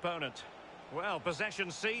for his opponent. Well,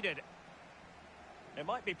 possession ceded. It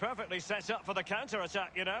might be perfectly set up for the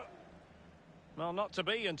counter-attack, you know. Well, not to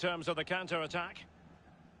be in terms of the counter-attack.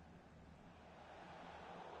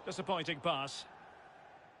 Disappointing pass.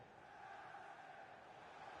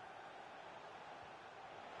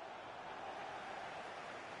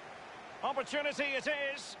 Opportunity it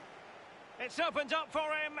is. It's opened up for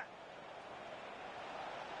him.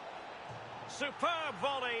 Superb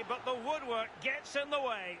volley, but the woodwork gets in the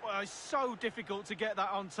way. Well, it's so difficult to get that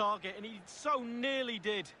on target, and he so nearly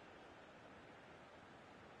did.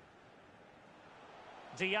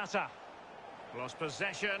 Diatta. Lost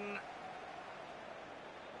possession.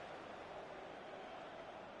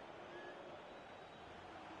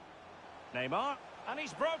 Neymar. And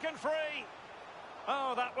he's broken free.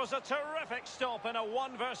 Oh, that was a terrific stop in a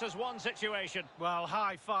 1-versus-1 situation. Well,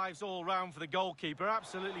 high fives all round for the goalkeeper.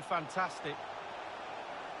 Absolutely fantastic.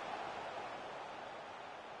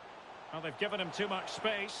 Well, they've given him too much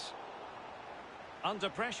space. Under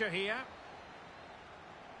pressure here.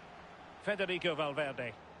 Federico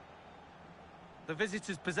Valverde. The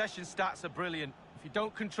visitors' possession stats are brilliant. If you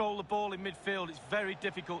don't control the ball in midfield, it's very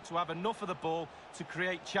difficult to have enough of the ball to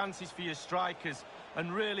create chances for your strikers,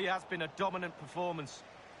 and really has been a dominant performance.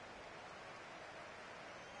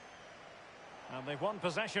 And they've won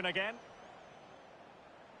possession again.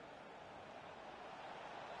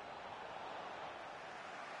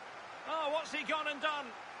 Oh, what's he gone and done?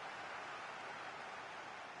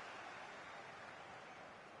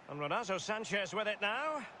 And Renato Sanchez with it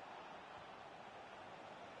now.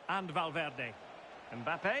 And Valverde.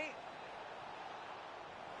 Mbappe.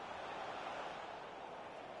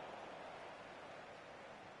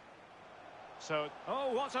 So,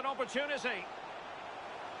 oh, what an opportunity.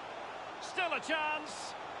 Still a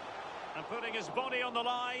chance. And putting his body on the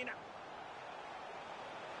line.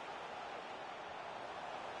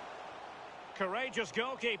 Courageous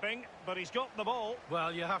goalkeeping, but he's got the ball.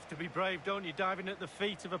 Well, you have to be brave, don't you, diving at the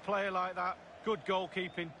feet of a player like that. Good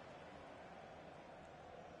goalkeeping.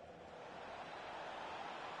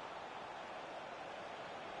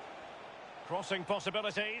 Crossing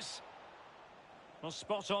possibilities. Well,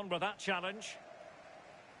 spot on with that challenge.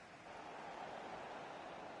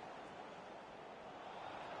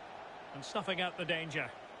 And snuffing out the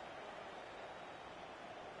danger.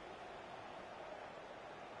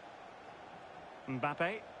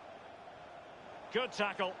 Mbappe. Good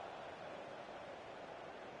tackle.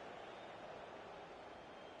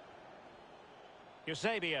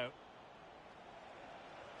 Eusebio.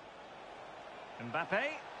 Mbappe.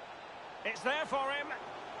 It's there for him.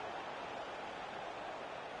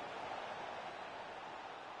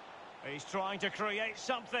 He's trying to create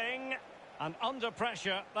something. And under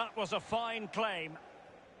pressure, that was a fine claim.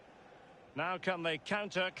 Now can they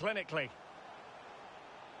counter clinically?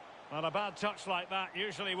 Well, a bad touch like that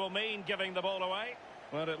usually will mean giving the ball away.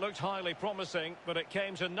 Well, it looked highly promising, but it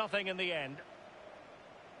came to nothing in the end.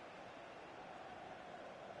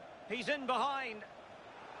 He's in behind.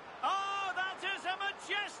 Oh, that is a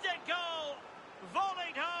majestic goal!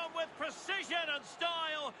 Volleyed home with precision and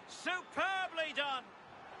style. Superbly done.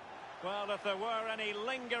 Well, if there were any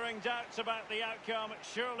lingering doubts about the outcome,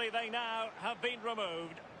 surely they now have been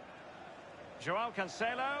removed. Joao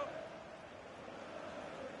Cancelo.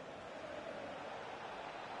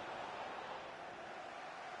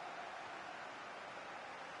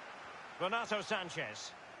 Renato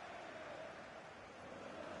Sanchez.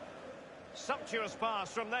 Sumptuous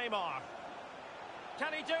pass from Neymar.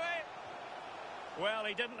 Can he do it? Well,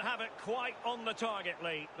 he didn't have it quite on the target,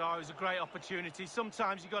 Lee. Oh, it was a great opportunity.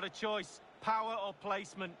 Sometimes you got a choice, power or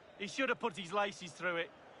placement. He should have put his laces through it.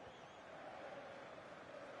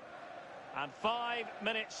 And 5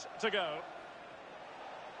 minutes to go.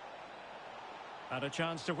 And a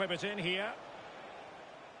chance to whip it in here.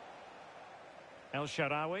 El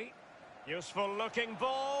Shaarawy. Useful looking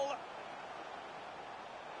ball.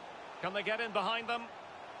 Can they get in behind them?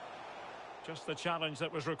 Just the challenge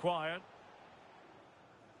that was required.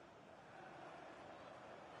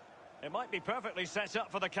 It might be perfectly set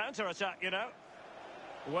up for the counter-attack, you know.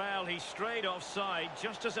 Well, he strayed offside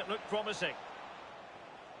just as it looked promising.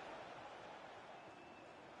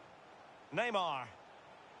 Neymar.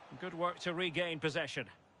 Good work to regain possession.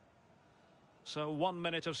 So 1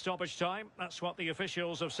 minute of stoppage time. That's what the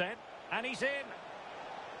officials have said. And he's in.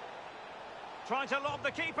 Trying to lob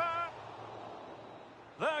the keeper.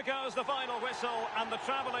 There goes the final whistle, and the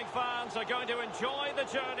travelling fans are going to enjoy the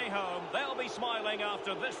journey home. They'll be smiling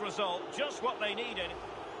after this result, just what they needed.